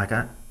deep down, like,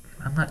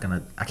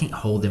 I can't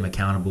hold them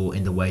accountable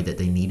in the way that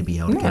they need to be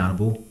held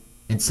accountable.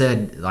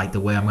 Instead, like, the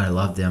way I'm going to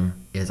love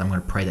them is I'm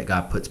going to pray that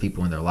God puts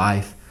people in their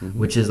life,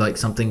 which is, like,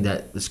 something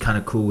that is kind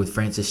of cool with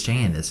Francis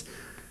Chan, is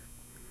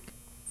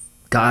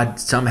God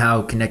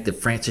somehow connected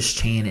Francis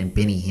Chan and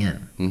Benny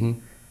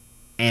Hinn.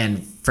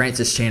 And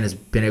Francis Chan has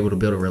been able to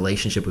build a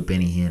relationship with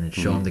Benny Hinn and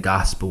show him the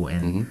gospel,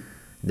 and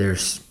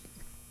there's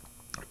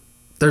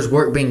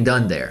work being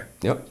done there.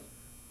 Yep.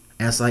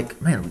 And it's like,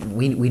 man,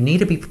 we need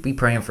to be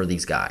praying for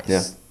these guys.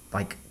 Yeah.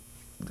 Like,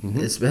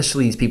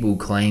 especially these people who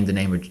claim the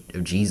name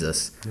of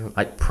Jesus. Yep.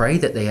 Like, pray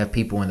that they have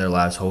people in their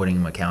lives holding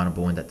them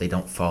accountable and that they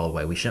don't fall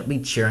away. We shouldn't be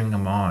cheering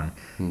them on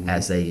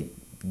as they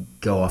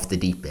go off the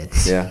deep end.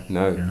 Yeah,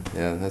 no.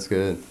 Yeah, that's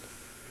good.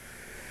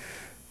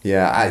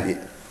 Yeah,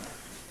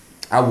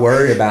 I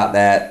worry about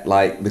that,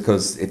 like,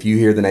 because if you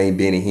hear the name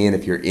Benny Hinn,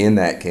 if you're in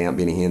that camp,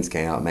 Benny Hinn's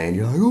camp, man,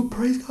 you're like, oh,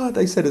 praise God,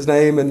 they said his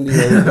name, and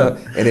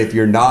and if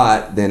you're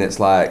not, then it's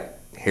like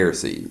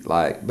heresy.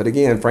 Like, but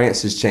again,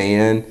 Francis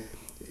Chan,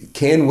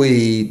 can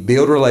we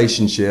build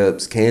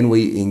relationships? Can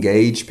we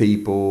engage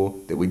people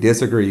that we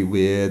disagree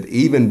with?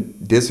 Even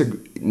disagree,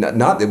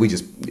 not that we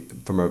just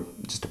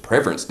just a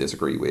preference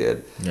disagree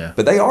with, Yeah.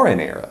 but they are an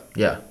error.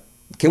 Yeah.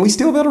 Can we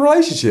still build a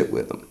relationship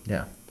with them?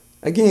 Yeah.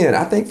 Again,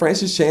 I think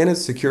Francis Chan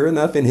is secure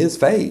enough in his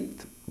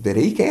faith that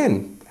he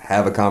can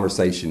have a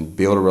conversation,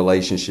 build a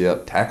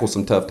relationship, tackle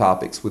some tough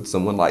topics with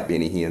someone like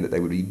Benny Hinn that they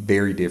would be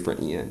very different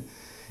in.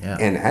 Yeah.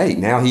 And hey,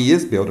 now he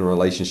is building a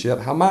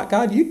relationship. How might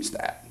God use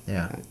that?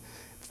 Yeah.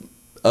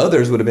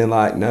 Others would have been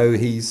like, no,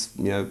 he's,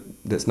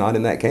 that's not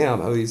in that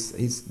camp. Oh,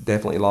 he's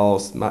definitely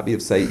lost, might be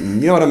of Satan.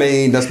 You know what I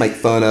mean? Let's make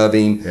fun of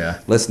him.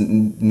 Yeah. Let's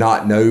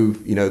not know,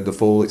 the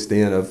full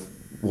extent of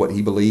what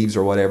he believes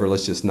or whatever.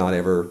 Let's just not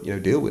ever,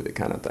 deal with it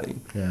kind of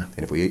thing. Yeah.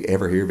 And if we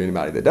ever hear of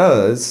anybody that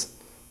does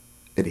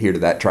adhere to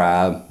that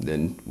tribe,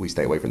 then we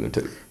stay away from them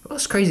too.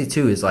 What's crazy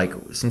too is like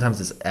sometimes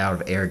it's out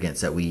of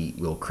arrogance that we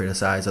will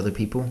criticize other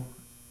people,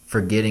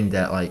 forgetting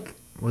that like,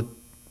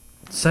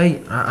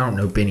 say I don't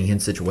know Benny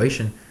Hinn's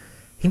situation,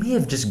 he may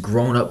have just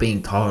grown up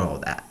being taught all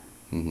that.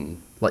 Mm-hmm.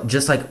 Like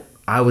just like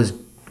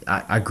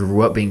I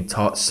grew up being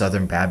taught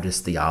Southern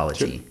Baptist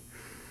theology. Sure.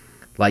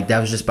 Like that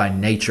was just by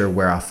nature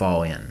where I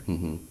fall in,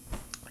 Mm-hmm.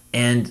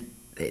 and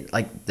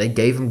they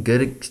gave him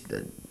good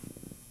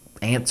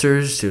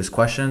answers to his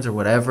questions or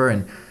whatever,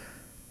 and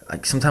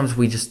like sometimes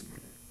we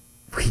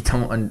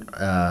don't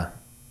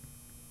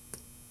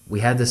we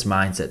have this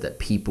mindset that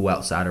people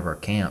outside of our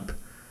camp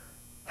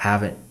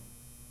haven't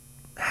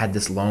had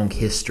this long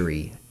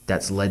history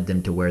that's led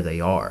them to where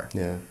they are.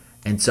 Yeah.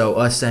 And so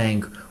us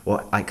saying,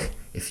 well, like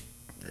if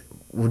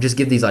we'll just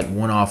give these like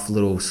one-off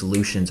little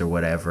solutions or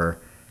whatever,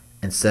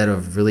 instead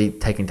of really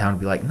taking time to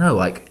be like, no,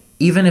 like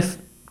even if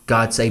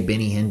God say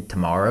Benny Hinn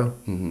tomorrow,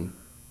 Mm-hmm.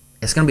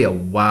 it's gonna be a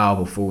while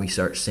before we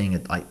start seeing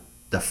it, like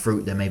the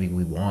fruit that maybe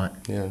we want.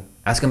 Yeah.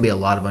 That's gonna be a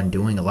lot of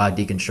undoing, a lot of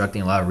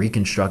deconstructing, a lot of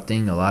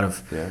reconstructing, a lot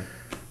of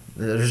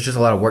there's just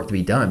a lot of work to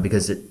be done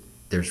because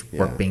there's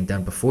work being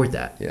done before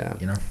that. Yeah.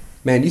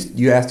 Man,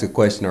 you asked a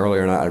question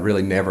earlier, and I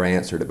really never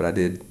answered it, but I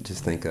did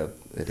just think of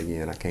it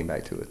again. I came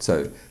back to it. So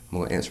I'm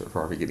going to answer it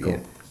before I forget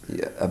again.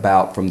 Yeah,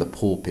 about from the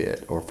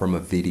pulpit or from a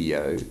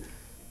video,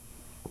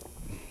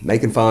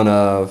 making fun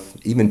of,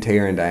 even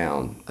tearing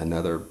down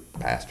another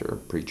pastor,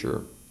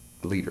 preacher,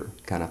 leader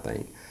kind of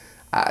thing.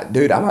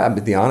 Dude, I'm going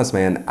to be honest,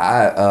 man.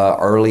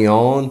 Early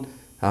on,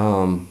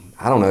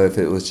 I don't know if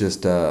it was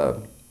just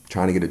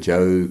trying to get a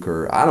joke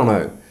or I don't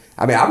know.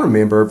 I mean, I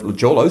remember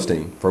Joel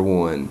Osteen, for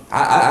one.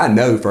 I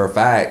know for a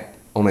fact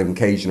on an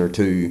occasion or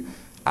two,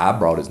 I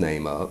brought his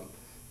name up.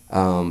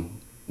 Now,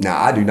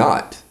 I do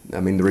not.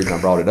 I mean, the reason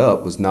I brought it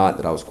up was not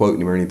that I was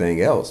quoting him or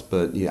anything else,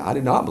 but yeah, I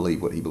do not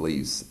believe what he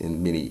believes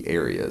in many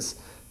areas.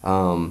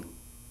 But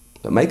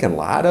making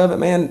light of it,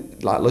 man,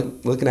 like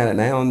looking at it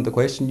now and the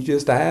question you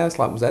just asked,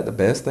 like, was that the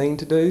best thing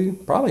to do?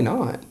 Probably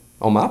not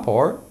on my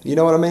part. You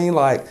know what I mean?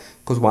 Like,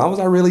 because why was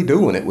I really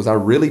doing it? Was I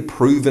really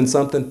proving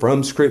something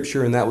from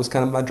Scripture and that was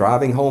kind of my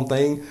driving home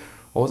thing?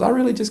 Or was I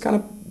really just kind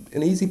of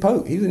an easy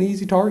poke? He was an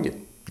easy target.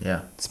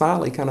 Yeah.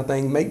 Smiley kind of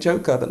thing, make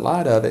joke of it,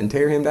 light of it, and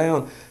tear him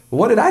down. Well,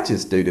 what did I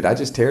just do? Did I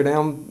just tear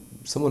down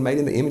someone made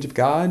in the image of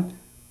God?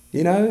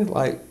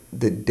 Like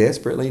that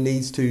desperately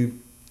needs to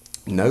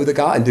know the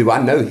God. And do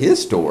I know his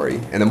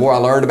story? And the more I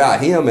learned about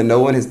him and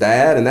knowing his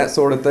dad and that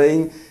sort of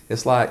thing,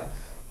 it's like,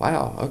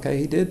 wow, okay,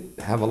 he did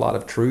have a lot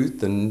of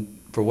truth, and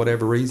for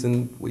whatever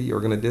reason, we are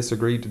going to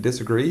disagree, but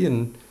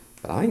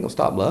I ain't going to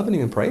stop loving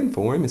him and praying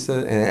for him.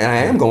 And I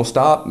am going to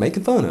stop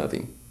making fun of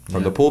him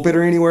from the pulpit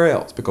or anywhere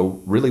else, because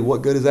really,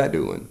 what good is that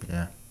doing?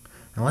 Yeah.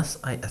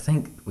 Unless, I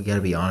think we got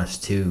to be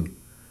honest, too,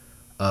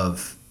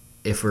 of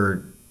if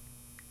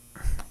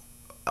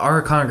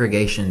our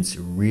congregation's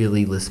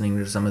really listening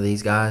to some of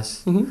these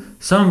guys. Mm-hmm.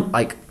 Some,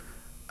 like,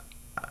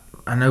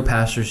 I know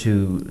pastors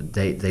who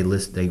they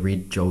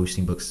read Joel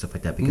Osteen books and stuff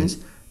like that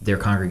because their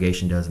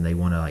congregation does, and they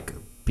want to like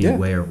be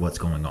aware of what's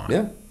going on.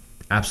 Yeah,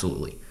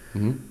 absolutely.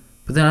 Mm-hmm.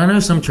 But then I know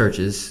some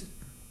churches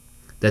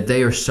that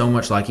they are so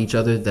much like each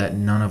other that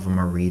none of them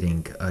are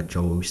reading a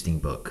Joel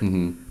Osteen book.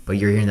 Mm-hmm. But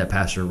you're hearing that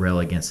pastor rail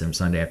against them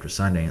Sunday after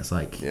Sunday, and it's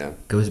like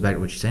goes back to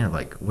what you're saying.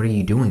 Like, what are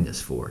you doing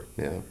this for?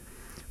 Yeah.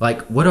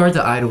 Like, what are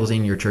the idols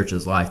in your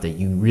church's life that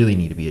you really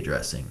need to be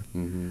addressing?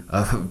 Mm-hmm.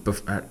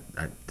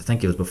 I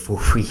think it was before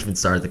we even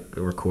started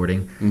the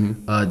recording.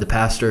 Mm-hmm. The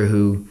pastor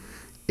who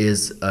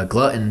is a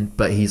glutton,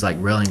 but he's like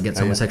railing against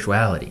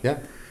homosexuality. Yeah.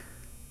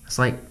 It's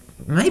like,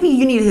 maybe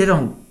you need to hit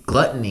on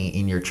gluttony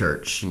in your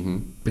church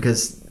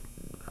because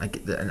like,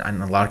 in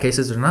a lot of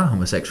cases, there's not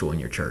homosexual in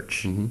your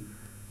church. Mm-hmm.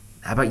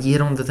 How about you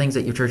hit on the things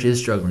that your church is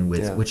struggling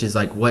with, which is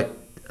like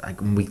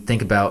when we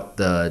think about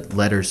the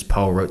letters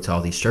Paul wrote to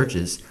all these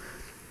churches,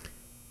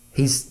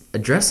 he's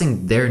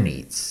addressing their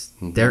needs,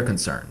 their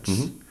concerns.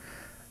 Mm-hmm.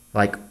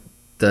 Like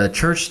the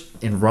church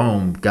in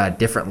Rome got a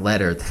different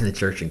letter than the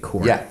church in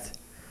Corinth. Yeah.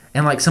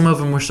 And like some of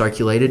them were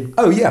circulated.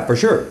 Oh, yeah, for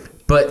sure.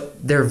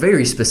 But they're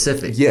very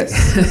specific. Yes.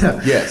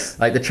 Yes.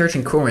 Like the church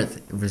in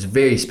Corinth was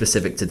very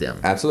specific to them.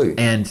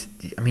 Absolutely. And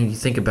I mean, you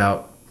think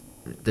about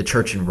the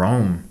church in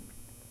Rome,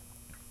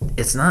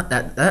 it's not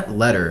that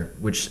letter,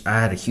 which I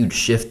had a huge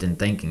shift in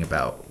thinking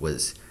about,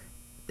 was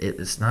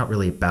it's not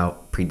really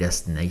about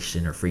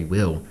predestination or free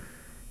will.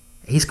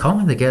 He's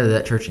calling together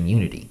that church in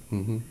unity.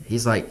 Mm-hmm.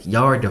 He's like,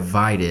 y'all are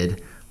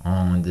divided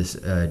on this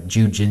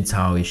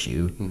Jew-Gentile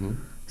issue. Mm-hmm.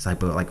 It's like,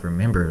 but like,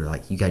 remember,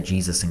 like, you got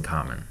Jesus in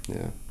common.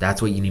 Yeah.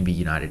 That's what you need to be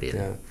united in.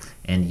 Yeah.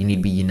 And you need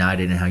to be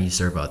united in how you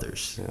serve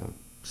others. Yeah.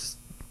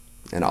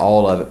 And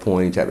all of it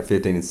pointing, chapter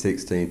 15 and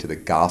 16, to the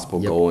gospel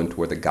going to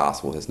where the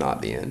gospel has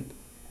not been.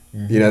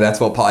 Mm-hmm. You know, that's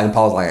what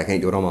Paul's like, I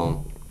can't do it on my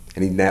own.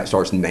 And he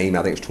starts naming,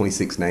 I think it's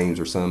 26 names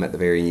or some at the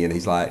very end.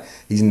 He's like,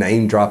 he's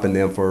name dropping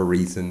them for a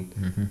reason.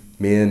 Mm-hmm.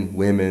 Men,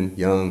 women,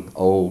 young,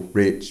 old,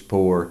 rich,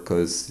 poor,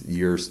 because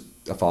you're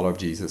a follower of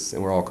Jesus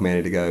and we're all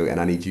commanded to go. And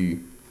I need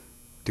you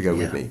to go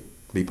with me,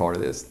 be part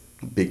of this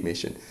big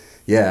mission.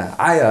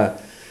 Yeah,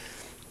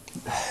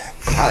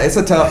 it's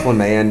a tough one,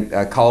 man.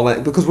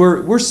 Calling, because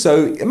we're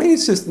so. I mean,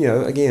 it's just,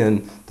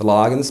 again, the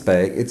log and the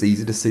speck. It's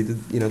easy to see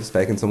the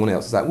speck in someone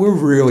else's eye. We're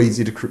real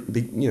easy to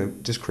be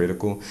just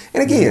critical.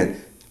 And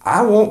again,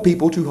 I want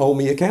people to hold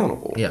me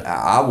accountable. Yeah.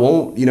 I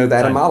want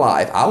that in my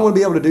life. I want to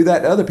be able to do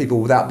that to other people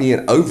without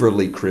being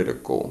overly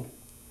critical,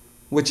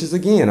 which is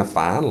again a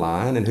fine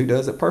line. And who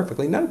does it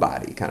perfectly?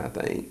 Nobody, kind of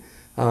thing.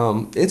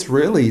 It's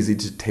real easy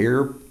to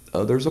tear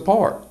others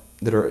apart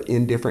that are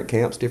in different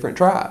camps, different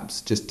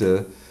tribes, just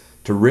to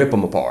rip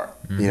them apart.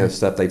 Mm-hmm.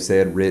 Stuff they've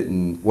said,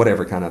 written,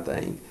 whatever kind of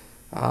thing.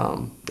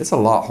 It's a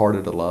lot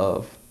harder to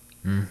love.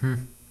 Mm-hmm.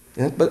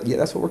 Yeah, but yeah,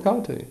 that's what we're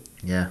called to.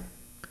 Yeah.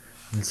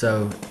 And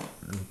so,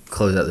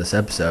 close out this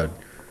episode.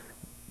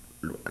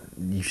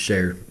 You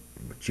share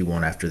what you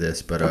want after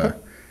this, but okay.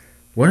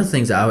 One of the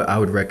things I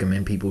would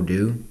recommend people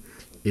do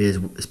is,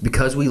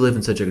 because we live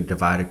in such a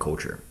divided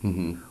culture,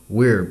 mm-hmm.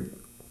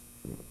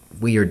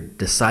 we are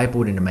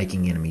discipled into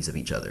making enemies of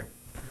each other.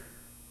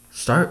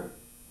 Start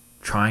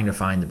trying to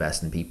find the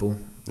best in people,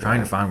 trying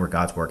to find where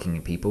God's working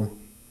in people.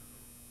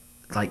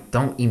 Like,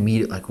 don't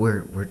immediately, like,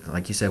 we're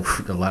like you said,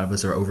 a lot of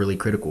us are overly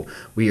critical.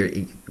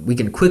 We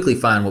can quickly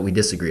find what we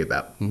disagree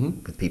about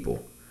mm-hmm. with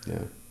people.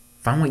 Yeah.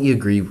 Find what you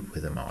agree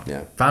with them on.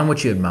 Yeah. Find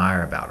what you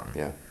admire about them.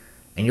 Yeah.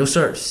 And you'll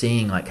start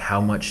seeing like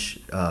how much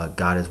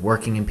God is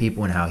working in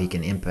people and how He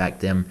can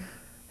impact them.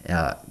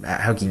 How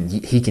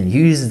he can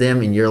use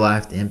them in your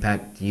life to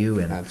impact you,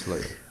 and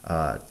absolutely,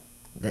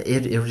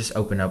 it'll just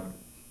open up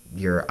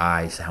your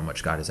eyes to how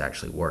much God is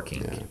actually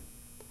working. Yeah.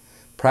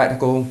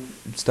 Practical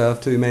stuff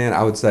too, man.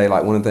 I would say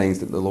like one of the things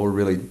that the Lord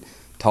really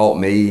taught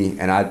me,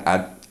 and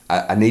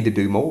I need to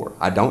do more.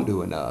 I don't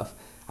do enough.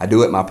 I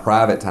do it in my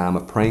private time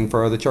of praying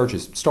for other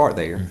churches. Start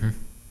there. Mm-hmm.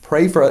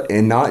 Pray for,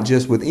 and not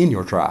just within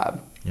your tribe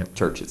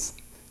churches.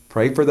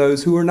 Pray for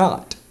those who are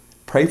not.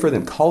 Pray for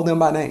them. Call them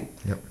by name.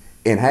 Yep.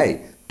 And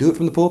hey, do it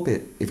from the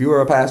pulpit. If you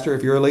are a pastor,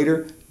 if you're a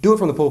leader, do it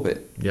from the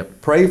pulpit.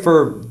 Yep. Pray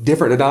for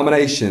different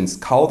denominations.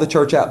 Call the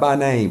church out by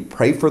name.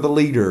 Pray for the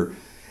leader.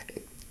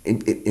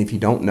 If you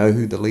don't know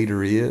who the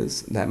leader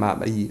is, that might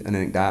be an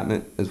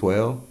indictment as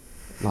well.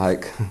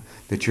 Like,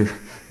 that you're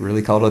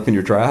really caught up in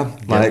your tribe.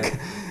 Yep. Like,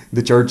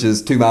 the church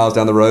is 2 miles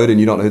down the road and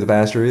you don't know who the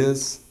pastor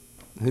is.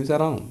 Who's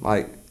that on?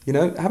 Like,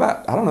 how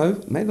about, I don't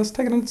know, maybe let's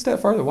take it a step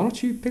further. Why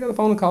don't you pick up the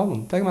phone and call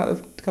them? Take them out a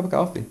cup of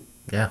coffee.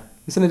 Yeah.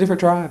 It's in a different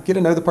tribe. Get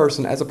to know the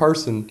person as a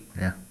person.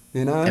 Yeah.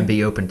 And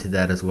be open to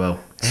that as well.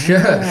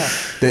 Yeah.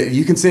 That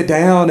you can sit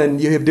down and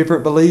you have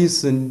different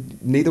beliefs,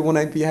 and neither one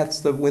of you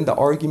has to win the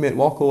argument,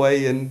 walk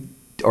away,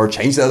 or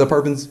change the other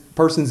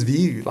person's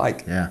view.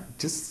 Like,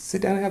 just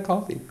sit down and have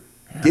coffee.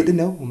 Yeah. Get to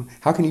know them.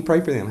 How can you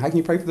pray for them? How can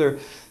you pray for their,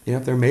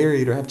 if they're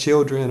married or have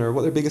children, or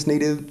what their biggest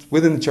need is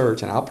within the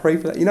church? And I'll pray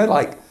for that.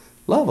 Like,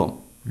 love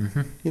them.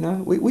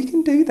 Mm-hmm. We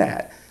can do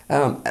that.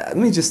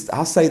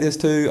 I'll say this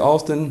too,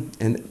 Austin,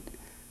 and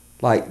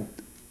like,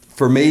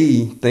 for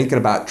me, thinking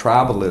about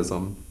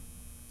tribalism,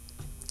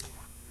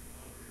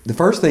 the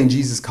first thing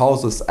Jesus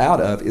calls us out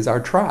of is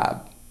our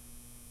tribe.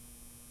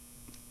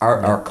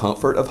 Our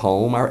comfort of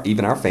home,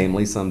 even our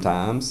family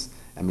sometimes.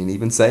 I mean,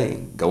 even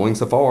going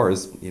so far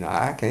as,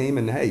 I came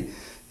and, hey,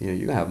 you're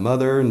going to have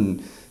mother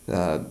and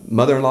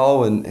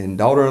mother-in-law and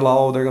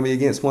daughter-in-law. They're going to be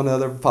against one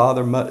another,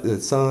 father,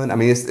 son. I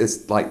mean,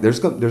 it's like there's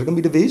going to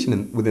be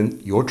division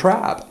within your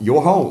tribe,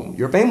 your home,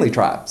 your family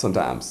tribe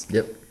sometimes.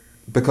 Yep.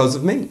 Because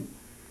of me.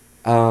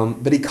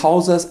 But He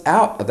calls us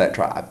out of that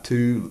tribe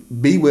to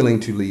be willing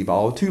to leave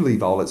all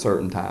at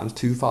certain times,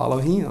 to follow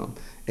Him.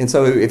 And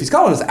so if He's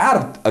calling us out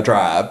of a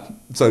tribe,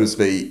 so to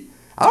speak,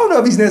 I don't know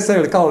if He's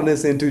necessarily calling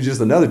us into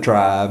just another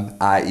tribe,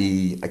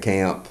 i.e. a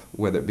camp,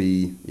 whether it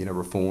be,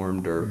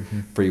 Reformed or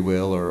free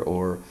will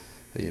or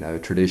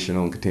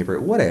traditional and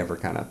contemporary, whatever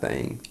kind of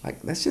thing. Like,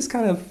 that's just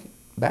kind of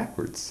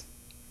backwards.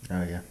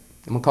 Oh, yeah.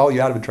 I'm going to call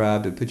you out of a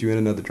tribe to put you in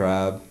another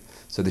tribe,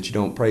 so that you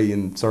don't pray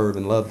and serve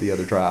and love the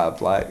other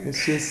tribe. Like,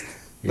 it's just,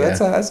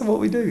 that's what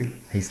we do.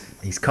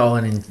 He's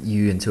calling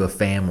you into a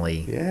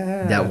family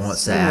that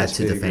wants to add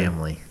to the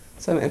family.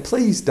 So, and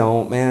please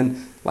don't,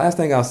 man. Last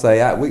thing I'll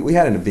say, we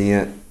had an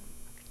event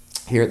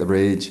here at the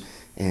Bridge,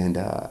 and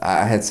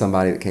I had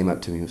somebody that came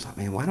up to me and was like,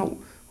 man,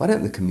 why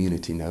doesn't the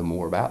community know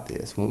more about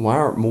this? Why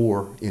aren't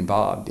more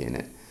involved in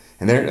it?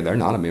 And they're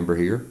not a member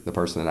here, the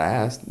person that I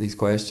asked these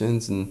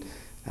questions. And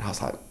I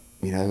was like,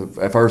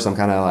 at first I'm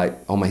kind of like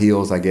on my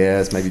heels, I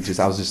guess. Maybe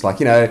I was just like,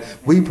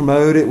 we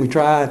promote it, we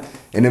tried.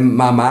 And in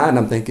my mind,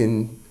 I'm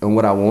thinking, and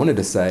what I wanted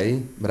to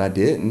say, but I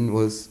didn't,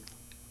 was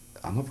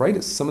I'm afraid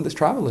it's some of this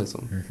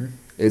tribalism. Mm-hmm.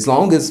 As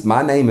long as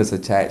my name is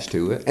attached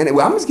to it. And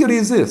I'm as guilty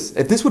as this.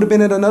 If this would have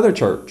been at another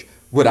church,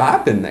 would I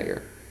have been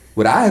there?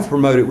 Would I have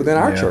promoted within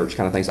our church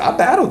kind of thing? So I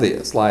battle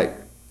this, kind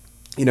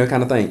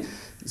of thing.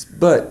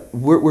 But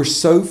we're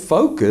so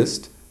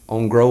focused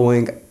on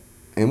growing,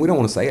 and we don't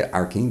want to say it,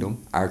 our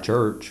kingdom, our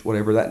church,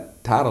 whatever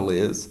that title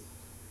is,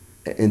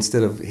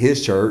 instead of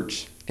his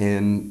church,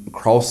 and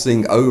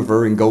crossing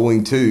over and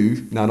going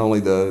to not only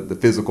the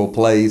physical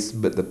place,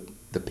 but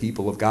the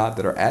people of God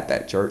that are at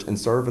that church and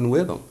serving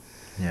with them.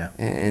 Yeah.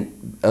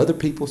 And other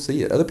people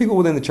see it. Other people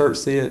within the church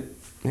see it,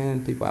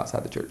 and people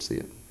outside the church see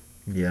it.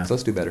 Yeah. So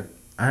let's do better.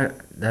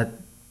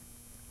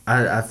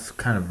 I've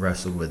kind of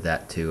wrestled with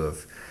that too.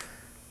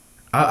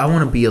 I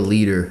want to be a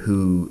leader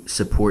who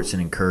supports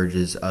and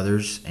encourages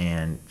others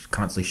and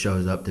constantly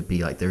shows up to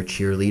be like their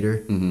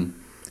cheerleader. Mm-hmm.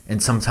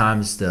 And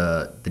sometimes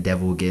the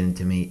devil will get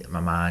into my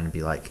mind and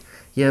be like,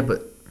 yeah,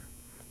 but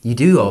you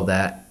do all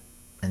that,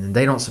 and then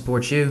they don't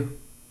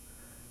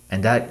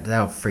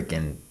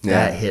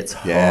that hits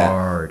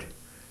hard.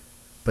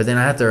 But then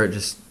I have to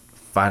just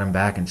fight them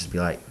back and just be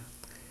like,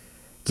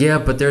 yeah,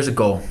 but there's a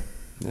goal.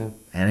 Yeah.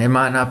 And it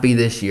might not be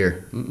this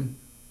year. Mm-mm.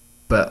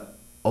 But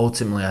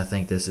ultimately I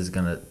think this is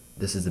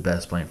the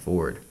best plan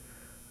forward.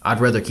 I'd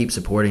rather keep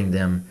supporting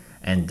them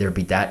and there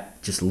be that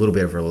just a little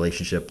bit of a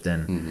relationship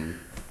than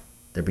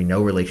there be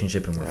no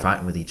relationship and we're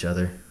fighting with each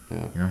other.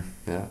 Yeah.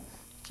 Yeah.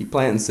 Keep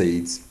planting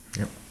seeds.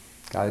 Yep.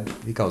 God,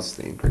 he causes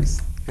the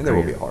increase. And there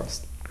will be a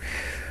harvest.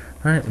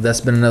 All right. Well, that's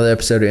been another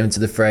episode of Into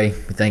the Fray.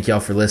 We thank y'all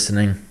for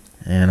listening.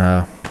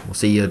 And we'll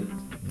see you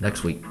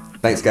next week.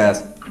 Thanks,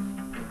 guys.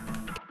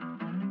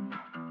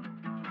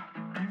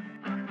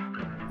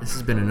 This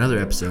has been another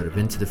episode of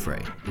Into the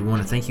Fray. We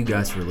want to thank you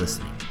guys for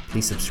listening.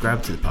 Please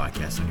subscribe to the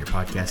podcast on your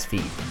podcast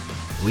feed.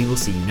 We will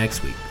see you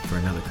next week for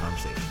another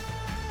conversation.